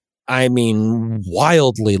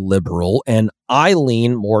 wildly liberal, and I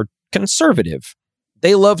lean more conservative.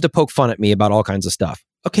 They love to poke fun at me about all kinds of stuff.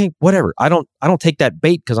 Okay, whatever. I don't take that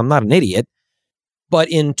bait because I'm not an idiot. But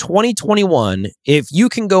in 2021, if you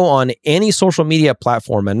can go on any social media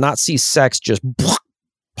platform and not see sex just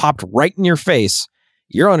popped right in your face,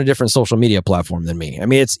 you're on a different social media platform than me.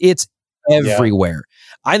 It's everywhere.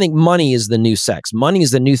 Yeah. I think money is the new sex. Money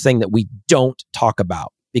is the new thing that we don't talk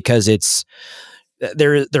about because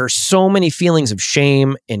there are so many feelings of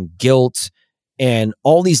shame and guilt and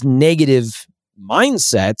all these negative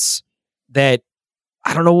mindsets that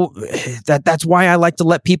I don't know, that's why I like to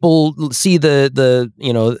let people see the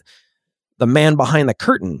man behind the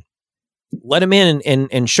curtain. Let them in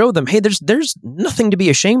and show them, hey, there's nothing to be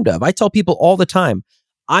ashamed of. I tell people all the time,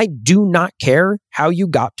 I do not care how you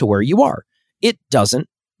got to where you are. It doesn't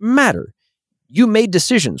matter. You made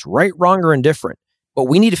decisions, right, wrong, or indifferent. But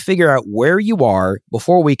we need to figure out where you are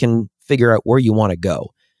before we can figure out where you want to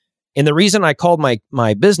go. And the reason I called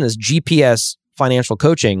my business GPS Financial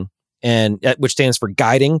Coaching, and which stands for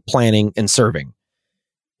guiding, planning, and serving.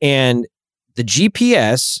 And the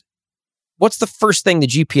GPS, what's the first thing the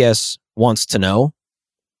GPS wants to know?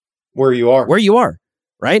 Where you are. Where you are,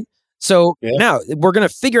 right? So now we're going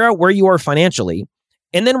to figure out where you are financially,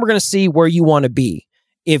 and then we're going to see where you want to be.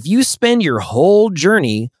 If you spend your whole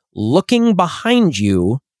journey looking behind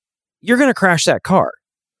you, you're going to crash that car.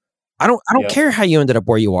 I don't care how you ended up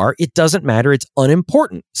where you are. It doesn't matter. It's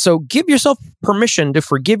unimportant. So give yourself permission to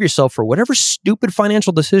forgive yourself for whatever stupid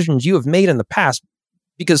financial decisions you have made in the past,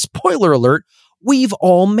 because spoiler alert, we've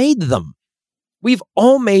all made them. We've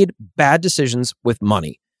all made bad decisions with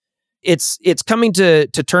money. It's coming to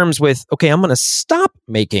terms with, okay, I'm going to stop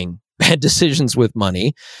making bad decisions with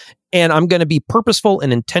money, and I'm going to be purposeful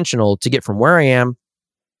and intentional to get from where I am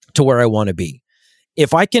to where I want to be.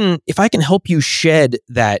 If I can help you shed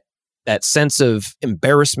that sense of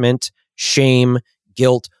embarrassment, shame,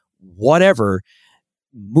 guilt, whatever,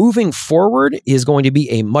 moving forward is going to be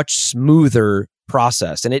a much smoother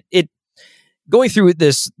process. And it going through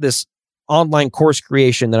this online course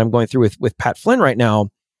creation that I'm going through with Pat Flynn right now,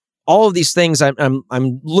 all of these things I'm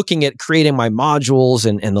looking at creating my modules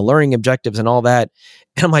and the learning objectives and all that.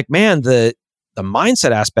 And I'm like, man, the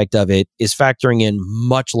mindset aspect of it is factoring in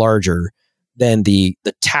much larger than the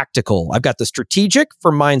tactical. I've got the strategic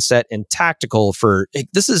for mindset and tactical for,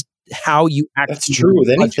 this is how you act. That's true with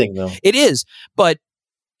anything though. It is. But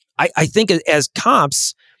I think as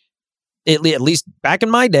cops, at least back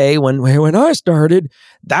in my day when I started,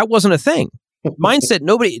 that wasn't a thing. Mindset,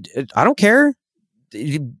 I don't care.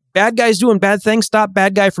 Bad guys doing bad things, stop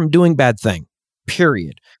bad guy from doing bad thing.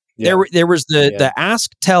 Period. Yeah. There was the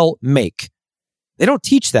ask, tell, make. They don't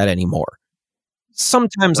teach that anymore.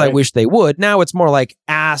 Sometimes I wish they would. Now it's more like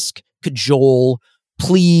ask, cajole,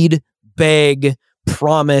 plead, beg,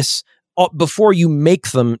 promise before you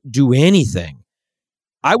make them do anything.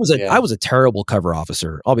 I was a terrible cover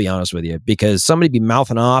officer, I'll be honest with you, because somebody be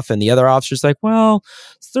mouthing off and the other officer's like, well,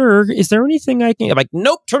 sir, is there anything I can? I'm like,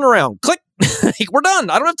 nope, turn around, click. Like, we're done.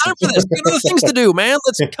 I don't have time for this. We have other things to do, man.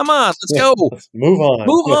 Come on, let's go. Move on.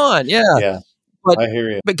 Move on. Yeah. Yeah. But I hear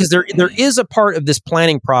you. because there is a part of this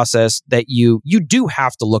planning process that you do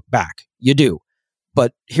have to look back. You do.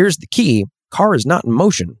 But here's the key. Car is not in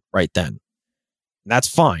motion right then. That's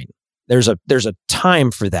fine. There's a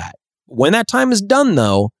time for that. When that time is done,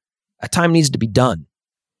 though, that time needs to be done.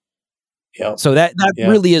 Yeah. So that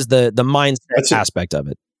really is the mindset aspect of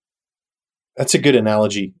it. That's a good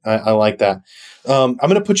analogy. I like that. I'm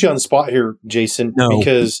going to put you on the spot here, Jason,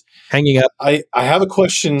 because hanging up. I have a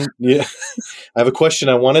question. Yeah, I have a question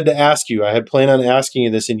I wanted to ask you. I had planned on asking you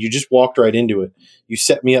this, and you just walked right into it. You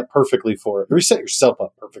set me up perfectly for it. Or you set yourself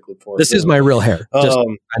up perfectly for it. This is my real hair. I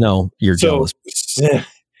know you're jealous.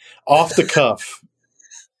 Off the cuff.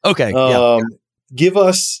 Okay. Give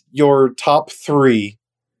us your top 3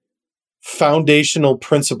 foundational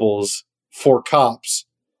principles for cops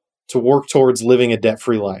to work towards living a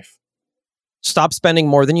debt-free life. Stop spending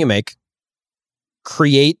more than you make.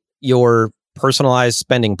 Create your personalized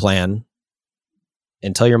spending plan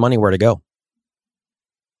and tell your money where to go.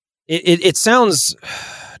 It sounds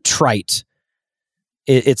trite.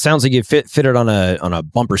 It sounds like you fit it on a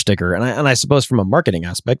bumper sticker, and I suppose from a marketing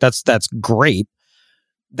aspect, that's great.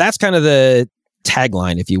 That's kind of the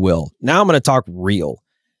tagline, if you will. Now I'm going to talk real.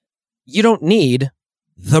 You don't need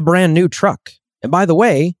the brand new truck, and by the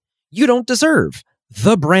way, you don't deserve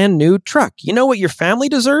the brand new truck. You know what your family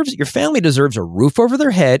deserves? Your family deserves a roof over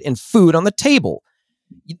their head and food on the table.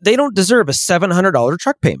 They don't deserve a $700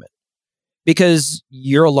 truck payment because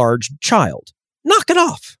you're a large child. Knock it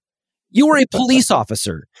off. You are a police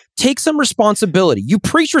officer. Take some responsibility. You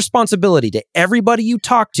preach responsibility to everybody you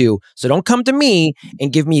talk to. So don't come to me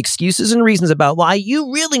and give me excuses and reasons about why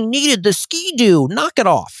you really needed the Ski-Doo. Knock it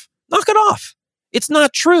off. Knock it off. It's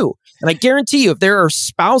not true. And I guarantee you, if there are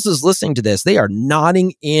spouses listening to this, they are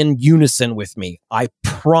nodding in unison with me. I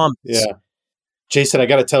promise. Yeah. Jason, I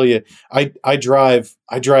got to tell you, I drive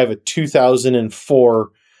a 2004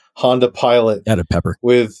 Honda Pilot at a Pepper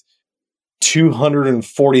with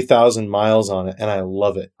 240,000 miles on it, and I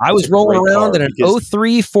love it. I was rolling around in an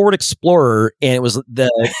 03 Ford Explorer, and it was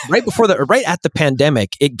right at the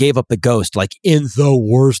pandemic, it gave up the ghost, like in the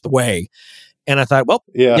worst way. And I thought, well,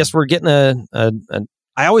 yes, we're getting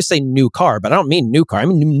I always say new car, but I don't mean new car. I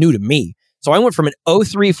mean new to me. So I went from an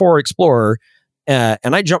 03 Ford Explorer,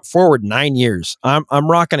 and I jumped forward 9 years. I'm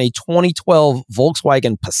rocking a 2012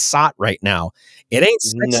 Volkswagen Passat right now. It ain't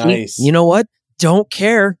sexy. Nice. You know what? Don't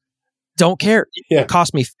care. It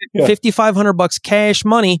cost me $5,500 cash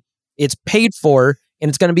money. It's paid for, and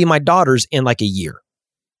it's going to be my daughter's in like a year.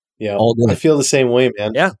 Yeah, I feel the same way,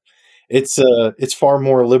 man. Yeah, it's far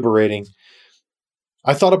more liberating.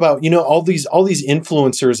 I thought about, all these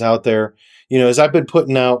influencers out there, as I've been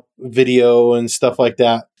putting out video and stuff like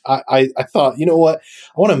that, I thought, you know what,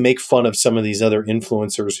 I want to make fun of some of these other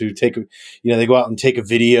influencers who take, they go out and take a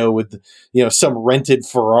video with, some rented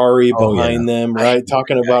Ferrari behind them, right?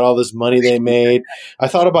 Talking about all this money they made. I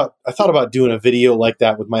thought about doing a video like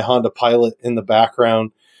that with my Honda Pilot in the background.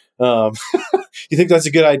 You think that's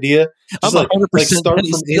a good idea? Just like start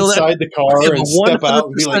from inside the car and step out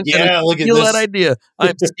and be like, yeah, look at this. That idea.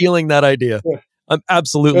 I'm stealing that idea. I'm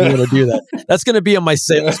absolutely going to do that. That's going to be on my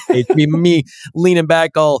sales page. Me leaning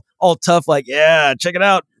back all tough, like, yeah, check it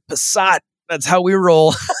out. Passat. That's how we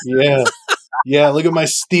roll. Yeah. Yeah, look at my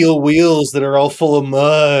steel wheels that are all full of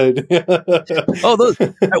mud.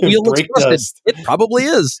 That wheel looks rusted. It probably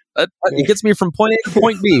is. It gets me from point A to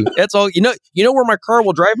point B. That's all. You know where my car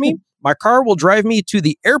will drive me? My car will drive me to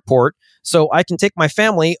the airport so I can take my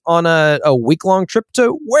family on a week-long trip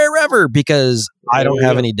to wherever because I don't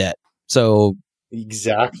have any debt. So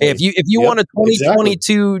exactly. If you want a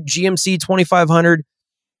 2022 GMC 2500,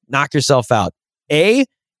 knock yourself out. A,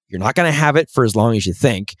 you're not going to have it for as long as you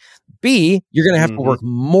think. B, you're going to have to work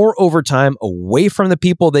more overtime away from the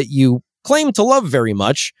people that you claim to love very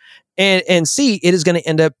much. And C, it is going to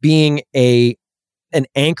end up being an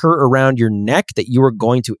anchor around your neck that you are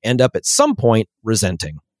going to end up at some point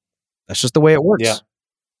resenting. That's just the way it works. Yeah.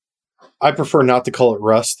 I prefer not to call it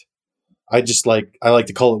rust. I like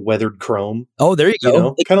to call it weathered chrome. Oh, there you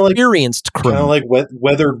go. Kind of like experienced chrome. Kind of like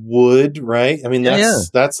weathered wood, right? I mean,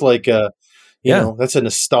 that's like a that's a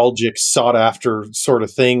nostalgic, sought after sort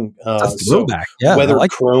of thing. That's a throwback. Yeah, weathered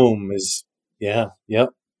chrome is. Yeah.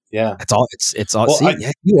 That's all. It's all. Well,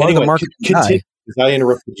 you are the market guy. I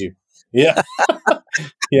interrupted you. Yeah.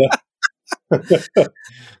 Yeah.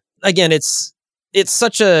 Again, it's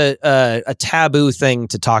such a taboo thing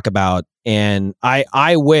to talk about, and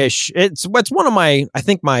I wish it's one of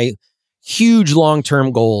my huge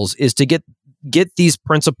long-term goals is to get these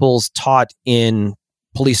principles taught in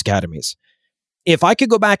police academies. If I could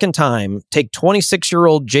go back in time, take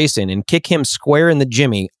 26-year-old Jason and kick him square in the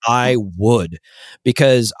Jimmy, I would,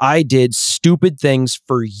 because I did stupid things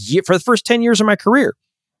for the first 10 years of my career.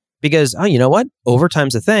 Because, you know what?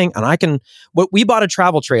 Overtime's a thing. And we bought a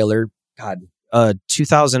travel trailer,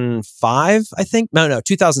 2005, I think. No,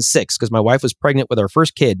 2006, because my wife was pregnant with our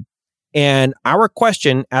first kid. And our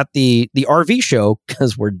question at the RV show,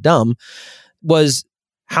 because we're dumb, was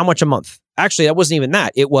how much a month? Actually, that wasn't even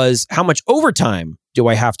that. It was how much overtime do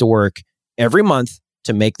I have to work every month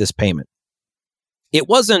to make this payment? It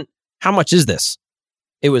wasn't how much is this?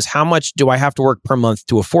 It was how much do I have to work per month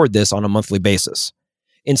to afford this on a monthly basis?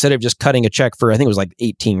 Instead of just cutting a check for, I think it was like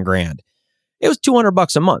 18 grand. It was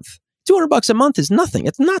 $200 a month. $200 a month is nothing.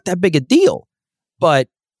 It's not that big a deal, but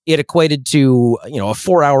it equated to, a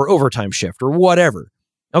 4-hour overtime shift or whatever.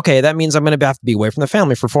 Okay, that means I'm going to have to be away from the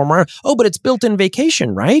family for 4 more hours. Oh, but it's built-in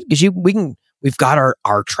vacation, right? Because we've got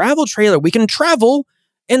our travel trailer. We can travel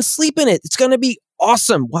and sleep in it. It's going to be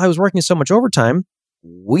awesome. While I was working so much overtime,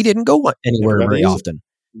 we didn't go anywhere very often.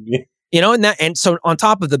 Yeah. And so on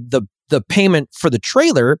top of the payment for the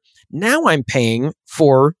trailer, now I'm paying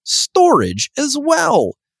for storage as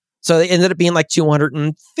well. So it ended up being like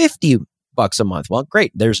 $250 a month. Well,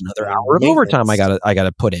 great. There's another hour of overtime I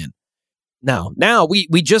gotta put in. Now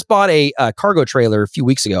we just bought a cargo trailer a few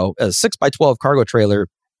weeks ago, a 6x12 cargo trailer.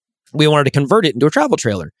 We wanted to convert it into a travel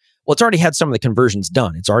trailer. Well, it's already had some of the conversions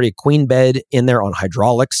done. It's already a queen bed in there on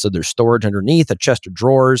hydraulics. So there's storage underneath, a chest of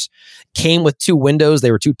drawers. Came with 2 windows.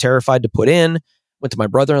 They were too terrified to put in. Went to my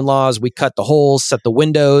brother-in-law's. We cut the holes, set the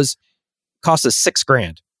windows. Cost us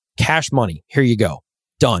 $6,000. Cash money. Here you go.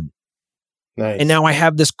 Done. Nice. And now I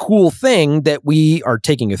have this cool thing that we are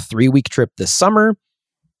taking a 3-week trip this summer.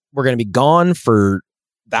 We're going to be gone for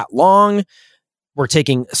that long. We're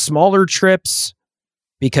taking smaller trips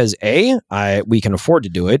because A, we can afford to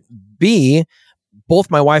do it. B,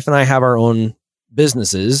 both my wife and I have our own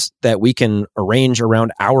businesses that we can arrange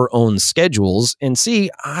around our own schedules. And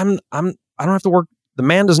C, I don't have to work. The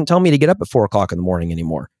man doesn't tell me to get up at 4:00 in the morning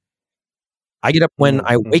anymore. I get up when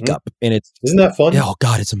I wake up, and isn't that fun? Oh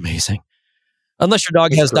God, it's amazing. Unless your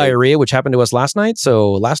dog has diarrhea, which happened to us last night.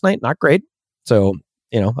 So last night, not great. So,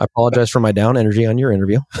 I apologize for my down energy on your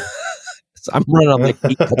interview. So I'm running on like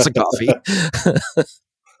 8 cups of coffee.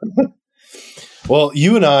 Well,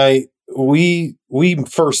 you and I, we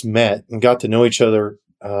first met and got to know each other,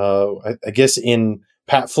 I guess in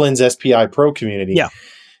Pat Flynn's SPI Pro community. Yeah.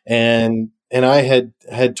 And I had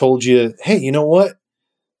told you, hey, you know what?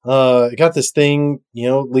 I got this thing,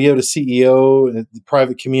 Leo to CEO, the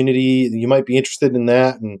private community. You might be interested in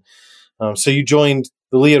that. And so you joined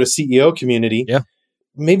the Leo to CEO community. Yeah.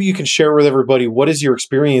 Maybe you can share with everybody, what has your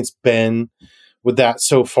experience been with that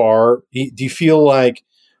so far? Do you feel like,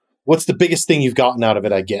 what's the biggest thing you've gotten out of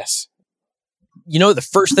it, I guess? The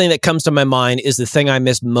first thing that comes to my mind is the thing I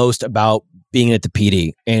miss most about being at the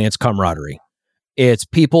PD, and it's camaraderie. It's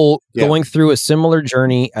people going through a similar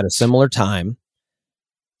journey at a similar time.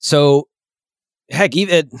 So, heck,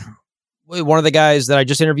 even one of the guys that I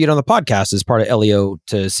just interviewed on the podcast is part of Leo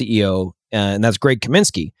to CEO, and that's Greg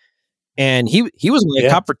Kaminsky. And he was only a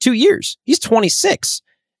cop for 2 years. He's 26,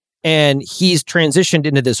 and he's transitioned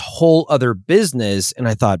into this whole other business. And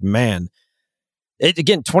I thought, man,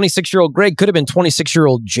 again, 26-year-old Greg could have been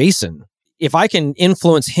 26-year-old Jason. If I can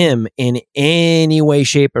influence him in any way,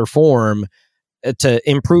 shape, or form to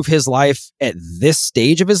improve his life at this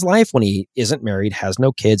stage of his life, when he isn't married, has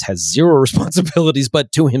no kids, has zero responsibilities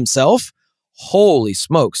but to himself, holy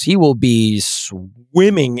smokes, he will be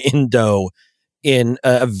swimming in dough in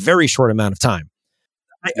a very short amount of time.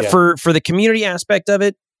 For the community aspect of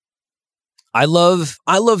it, I love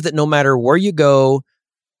that no matter where you go,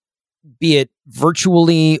 be it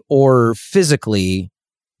virtually or physically,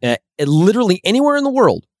 literally anywhere in the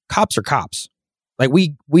world, cops are cops. Like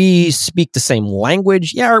we speak the same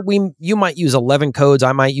language. Yeah, you might use 11 codes.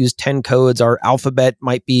 I might use 10 codes. Our alphabet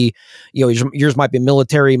might be, yours might be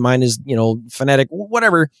military. Mine is, phonetic,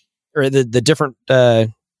 whatever, or the different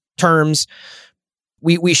terms.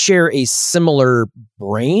 We share a similar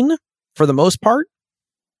brain for the most part.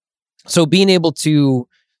 So being able to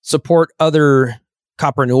support other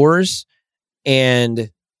copreneurs and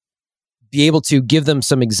be able to give them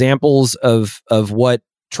some examples of what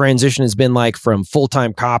transition has been like from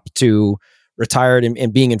full-time cop to retired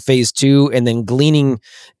and being in phase 2, and then gleaning,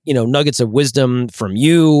 nuggets of wisdom from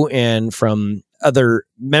you and from other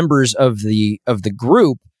members of the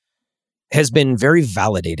group has been very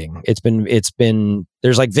validating. It's been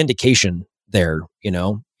there's like vindication there,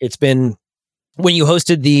 It's been when you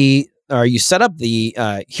hosted you set up the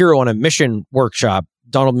Hero on a Mission workshop,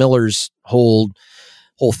 Donald Miller's whole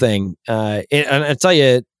whole thing. And I tell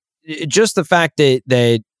you, just the fact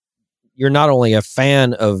that you're not only a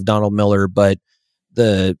fan of Donald Miller, but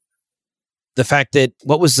the fact that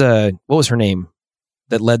what was her name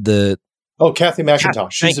that led the Kathy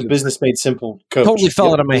McIntosh. She's a Business Made Simple coach. Totally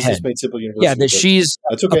fell out of my head. Business Made Simple University. Yeah, that coach. she's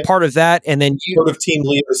a part of that, and then you sort of team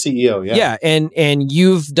lead, the CEO. Yeah, yeah, and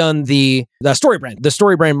you've done the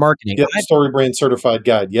StoryBrand marketing. Yeah, StoryBrand certified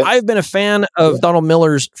guide. Yeah, I've been a fan of Donald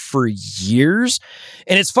Miller's for years,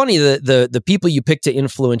 and it's funny the people you pick to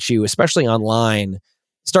influence you, especially online,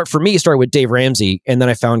 started with Dave Ramsey, and then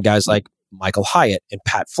I found guys like Michael Hyatt and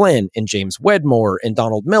Pat Flynn and James Wedmore and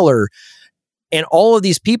Donald Miller. And all of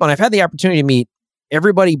these people, and I've had the opportunity to meet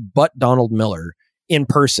everybody but Donald Miller in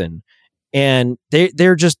person. And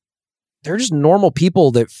they're just normal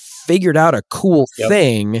people that figured out a cool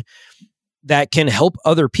thing that can help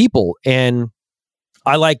other people. And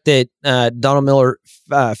I like that Donald Miller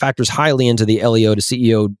factors highly into the LEO to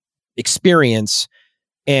CEO experience,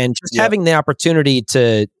 and just having the opportunity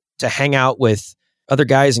to hang out with other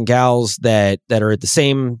guys and gals that are at the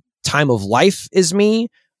same time of life as me,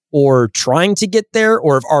 or trying to get there,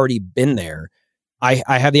 or have already been there. I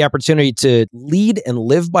have the opportunity to lead and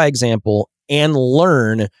live by example and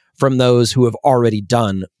learn from those who have already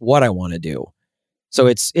done what I want to do. So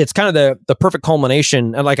it's kind of the perfect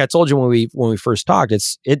culmination. And like I told you when we first talked, I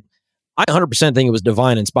 100% think it was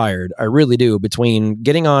divine inspired. I really do. Between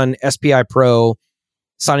getting on SPI Pro,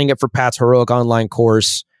 signing up for Pat's Heroic Online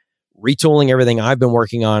course, retooling everything I've been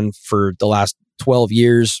working on for the last 12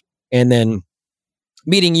 years, and then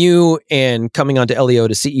meeting you and coming onto LEO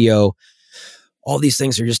to CEO, all these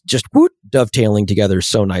things are just dovetailing together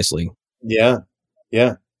so nicely. Yeah.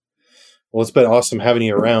 Yeah. Well, it's been awesome having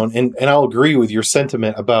you around. And I'll agree with your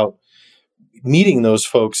sentiment about meeting those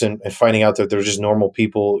folks and finding out that they're just normal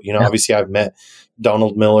people. You know, obviously I've met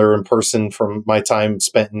Donald Miller in person from my time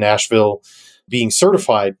spent in Nashville being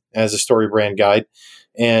certified as a StoryBrand guide.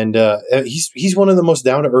 And he's one of the most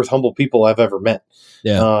down to earth, humble people I've ever met.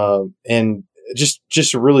 Yeah. And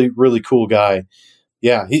just a really, really cool guy.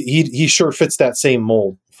 Yeah, he sure fits that same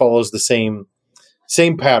mold, follows the same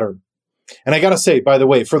pattern. And I got to say, by the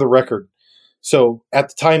way, for the record, so at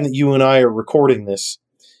the time that you and I are recording this,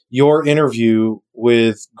 your interview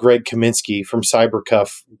with Greg Kaminsky from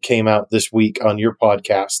CyberCuff came out this week on your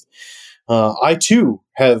podcast. I too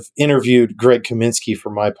have interviewed Greg Kaminsky for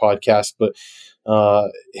my podcast, but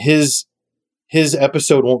his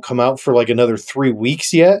episode won't come out for like another 3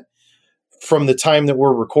 weeks yet from the time that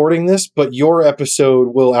we're recording this, but your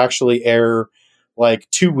episode will actually air like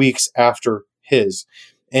 2 weeks after his.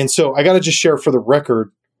 And so I got to just share for the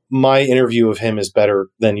record, my interview of him is better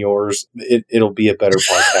than yours. It'll be a better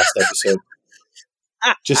podcast episode.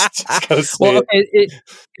 Just gotta say well,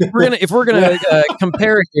 if we're gonna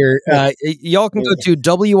compare here, y'all can go to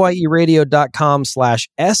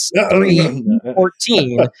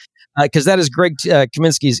wyeradio.com/S3E14 because that is Greg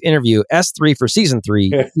Kaminsky's interview. S3 for season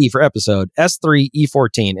 3, E for episode,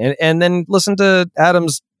 S3E14, and then listen to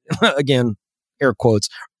Adam's again, air quotes,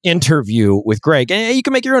 interview with Greg, and you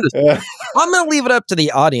can make your own decision. I'm going to leave it up to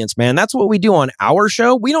the audience, man. That's what we do on our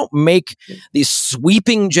show. We don't make these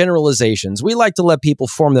sweeping generalizations. We like to let people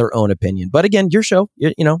form their own opinion. But again, your show,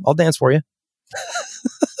 you know, I'll dance for you.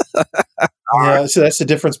 Yeah, so that's the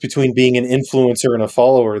difference between being an influencer and a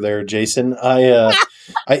follower there, Jason. I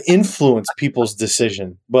influence people's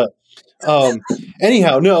decision, but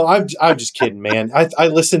anyhow, no, I'm just kidding, man. I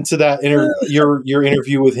listened to that your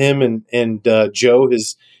interview with him and Joe,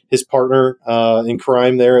 his partner in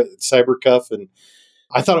crime there at CyberCuff, and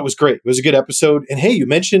I thought it was great. It was a good episode. And hey, you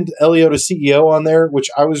mentioned LEO to CEO on there, which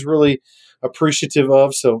I was really appreciative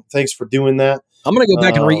of. So thanks for doing that. I'm gonna go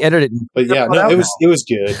back and re-edit it. But yeah, no, it was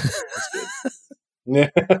good.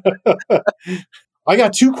 I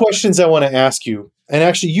got 2 questions I want to ask you. And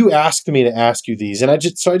actually, you asked me to ask you these, and I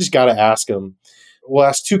just got to ask them. We'll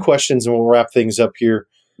ask 2 questions, and we'll wrap things up here.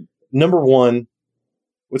 Number 1,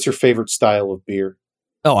 what's your favorite style of beer?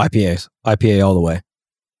 Oh, IPA all the way.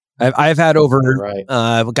 I've had over. Right.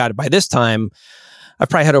 God, by this time, I've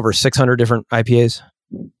probably had over 600 different IPAs.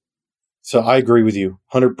 So I agree with you,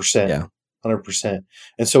 100%. Yeah, 100%.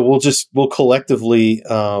 And so we'll collectively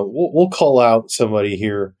we'll call out somebody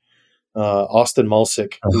here. Austin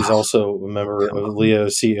Mulsick, who's also a member of the LEO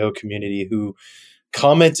CEO community, who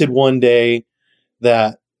commented one day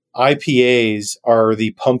that IPAs are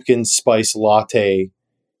the pumpkin spice latte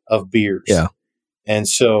of beers. Yeah. And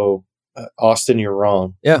so, Austin, you're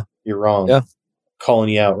wrong. Yeah. You're wrong. Yeah. Calling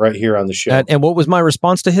you out right here on the show. And what was my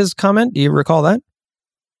response to his comment? Do you recall that?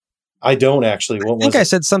 I don't actually. What I think I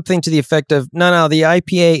said something to the effect of, no, the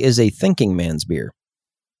IPA is a thinking man's beer.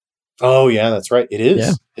 Oh, yeah, that's right. It is.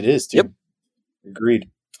 Yeah. It is, too. Yep. Agreed.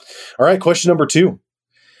 All right, question number 2.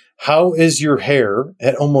 How is your hair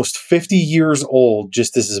at almost 50 years old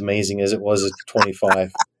just as amazing as it was at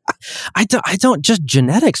 25? I don't just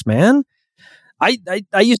genetics, man. I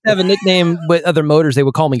used to have a nickname with other motors. They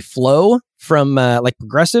would call me Flo from like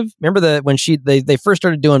Progressive. Remember when they first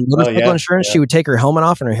started doing motorcycle insurance, she would take her helmet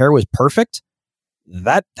off and her hair was perfect.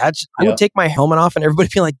 I would take my helmet off and everybody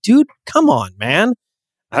would be like, dude, come on, man.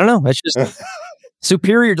 I don't know. It's just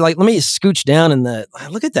superior. Like, let me scooch down and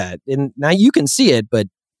look at that. And now you can see it, but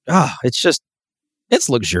it's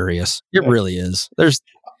luxurious. It really is.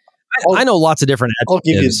 I know lots of different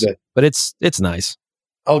adjectives, but it's nice.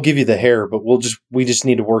 I'll give you the hair, but we just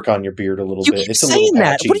need to work on your beard a little bit. It's a little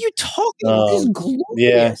patchy. What are you talking about? It's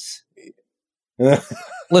glorious. Yeah.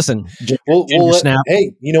 Listen,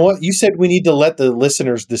 hey, you know what? You said we need to let the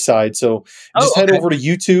listeners decide. So just head over to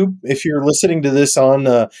YouTube. If you're listening to this on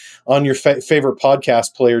your favorite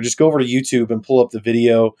podcast player, just go over to YouTube and pull up the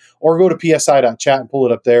video, or go to psi.chat and pull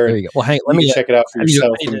it up there. There you go. Well, let me check it out for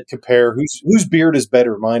yourself and compare whose beard is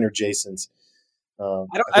better, mine or Jason's. I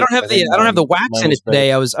don't have the wax in it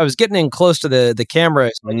today. I was getting in close to the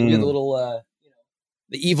camera, so I can do the little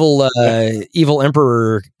the evil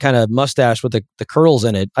emperor kind of mustache with the curls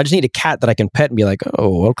in it. I just need a cat that I can pet and be like,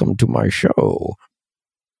 "Oh, welcome to my show."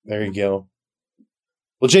 There you go.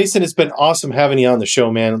 Well, Jason, it's been awesome having you on the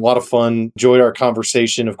show, man. A lot of fun. Enjoyed our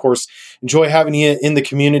conversation. Of course, enjoy having you in the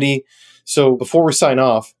community. So before we sign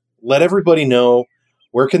off, let everybody know,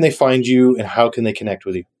 where can they find you and how can they connect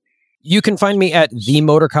with you? You can find me at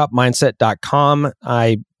themotorcopmindset.com.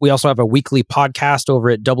 We also have a weekly podcast over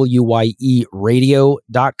at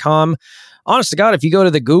wyeradio.com. Honest to God, if you go to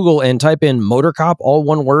the Google and type in Motorcop, all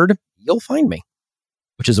one word, you'll find me,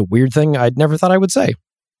 which is a weird thing I'd never thought I would say.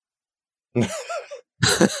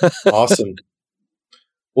 Awesome.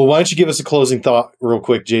 Well, why don't you give us a closing thought real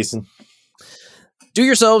quick, Jason? Do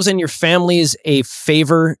yourselves and your families a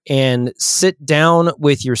favor and sit down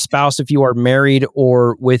with your spouse if you are married,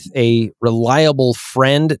 or with a reliable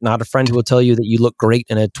friend, not a friend who will tell you that you look great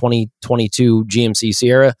in a 2022 GMC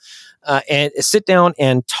Sierra, and sit down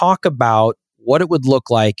and talk about what it would look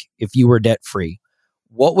like if you were debt-free.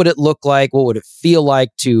 What would it look like? What would it feel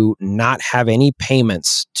like to not have any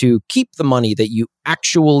payments, to keep the money that you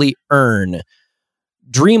actually earn?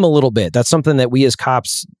 Dream a little bit. That's something that we as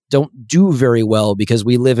cops don't do very well, because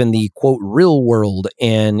we live in the quote real world,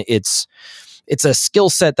 and it's a skill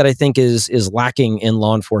set that I think is lacking in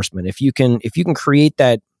law enforcement. If you can create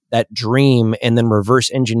that dream and then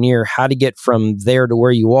reverse engineer how to get from there to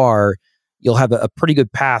where you are, you'll have a pretty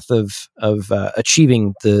good path of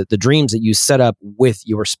achieving the dreams that you set up with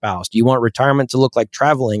your spouse. Do you want retirement to look like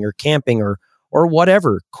traveling or camping or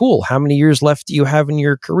whatever? Cool. How many years left do you have in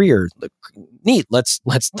your career? Neat. Let's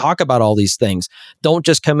talk about all these things. Don't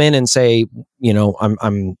just come in and say,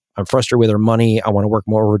 I'm frustrated with our money. I want to work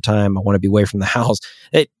more overtime. I want to be away from the house.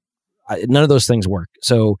 None of those things work.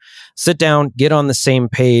 So sit down, get on the same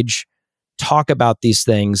page, talk about these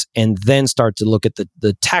things, and then start to look at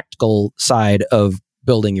the tactical side of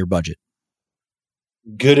building your budget.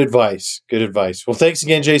 Good advice. Good advice. Well, thanks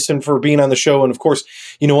again, Jason, for being on the show. And of course,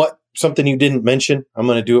 you know what? Something you didn't mention, I'm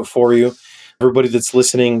going to do it for you. Everybody that's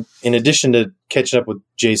listening, in addition to catching up with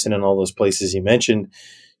Jason and all those places he mentioned,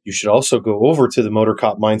 you should also go over to the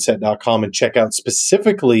motorcopmindset.com and check out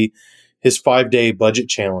specifically his 5-day budget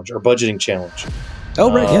challenge or budgeting challenge. Oh,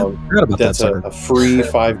 right. Yeah. I forgot about that's that. That's a free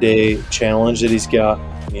 5-day challenge that he's got.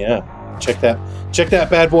 Yeah. Check that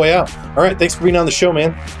bad boy out. All right. Thanks for being on the show,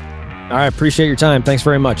 man. All right. Appreciate your time. Thanks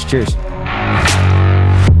very much. Cheers.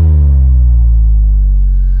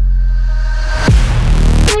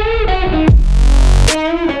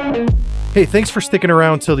 Hey, thanks for sticking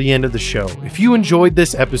around till the end of the show. If you enjoyed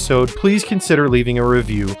this episode, please consider leaving a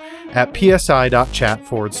review at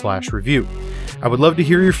psi.chat/review. I would love to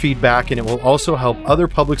hear your feedback, and it will also help other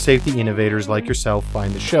public safety innovators like yourself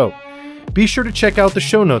find the show. Be sure to check out the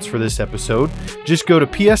show notes for this episode. Just go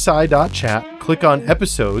to psi.chat, click on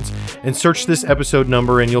episodes, and search this episode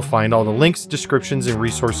number, and you'll find all the links, descriptions, and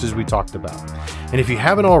resources we talked about. And if you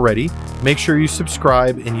haven't already, make sure you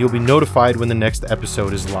subscribe, and you'll be notified when the next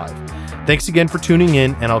episode is live. Thanks again for tuning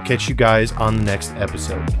in, and I'll catch you guys on the next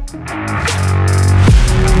episode.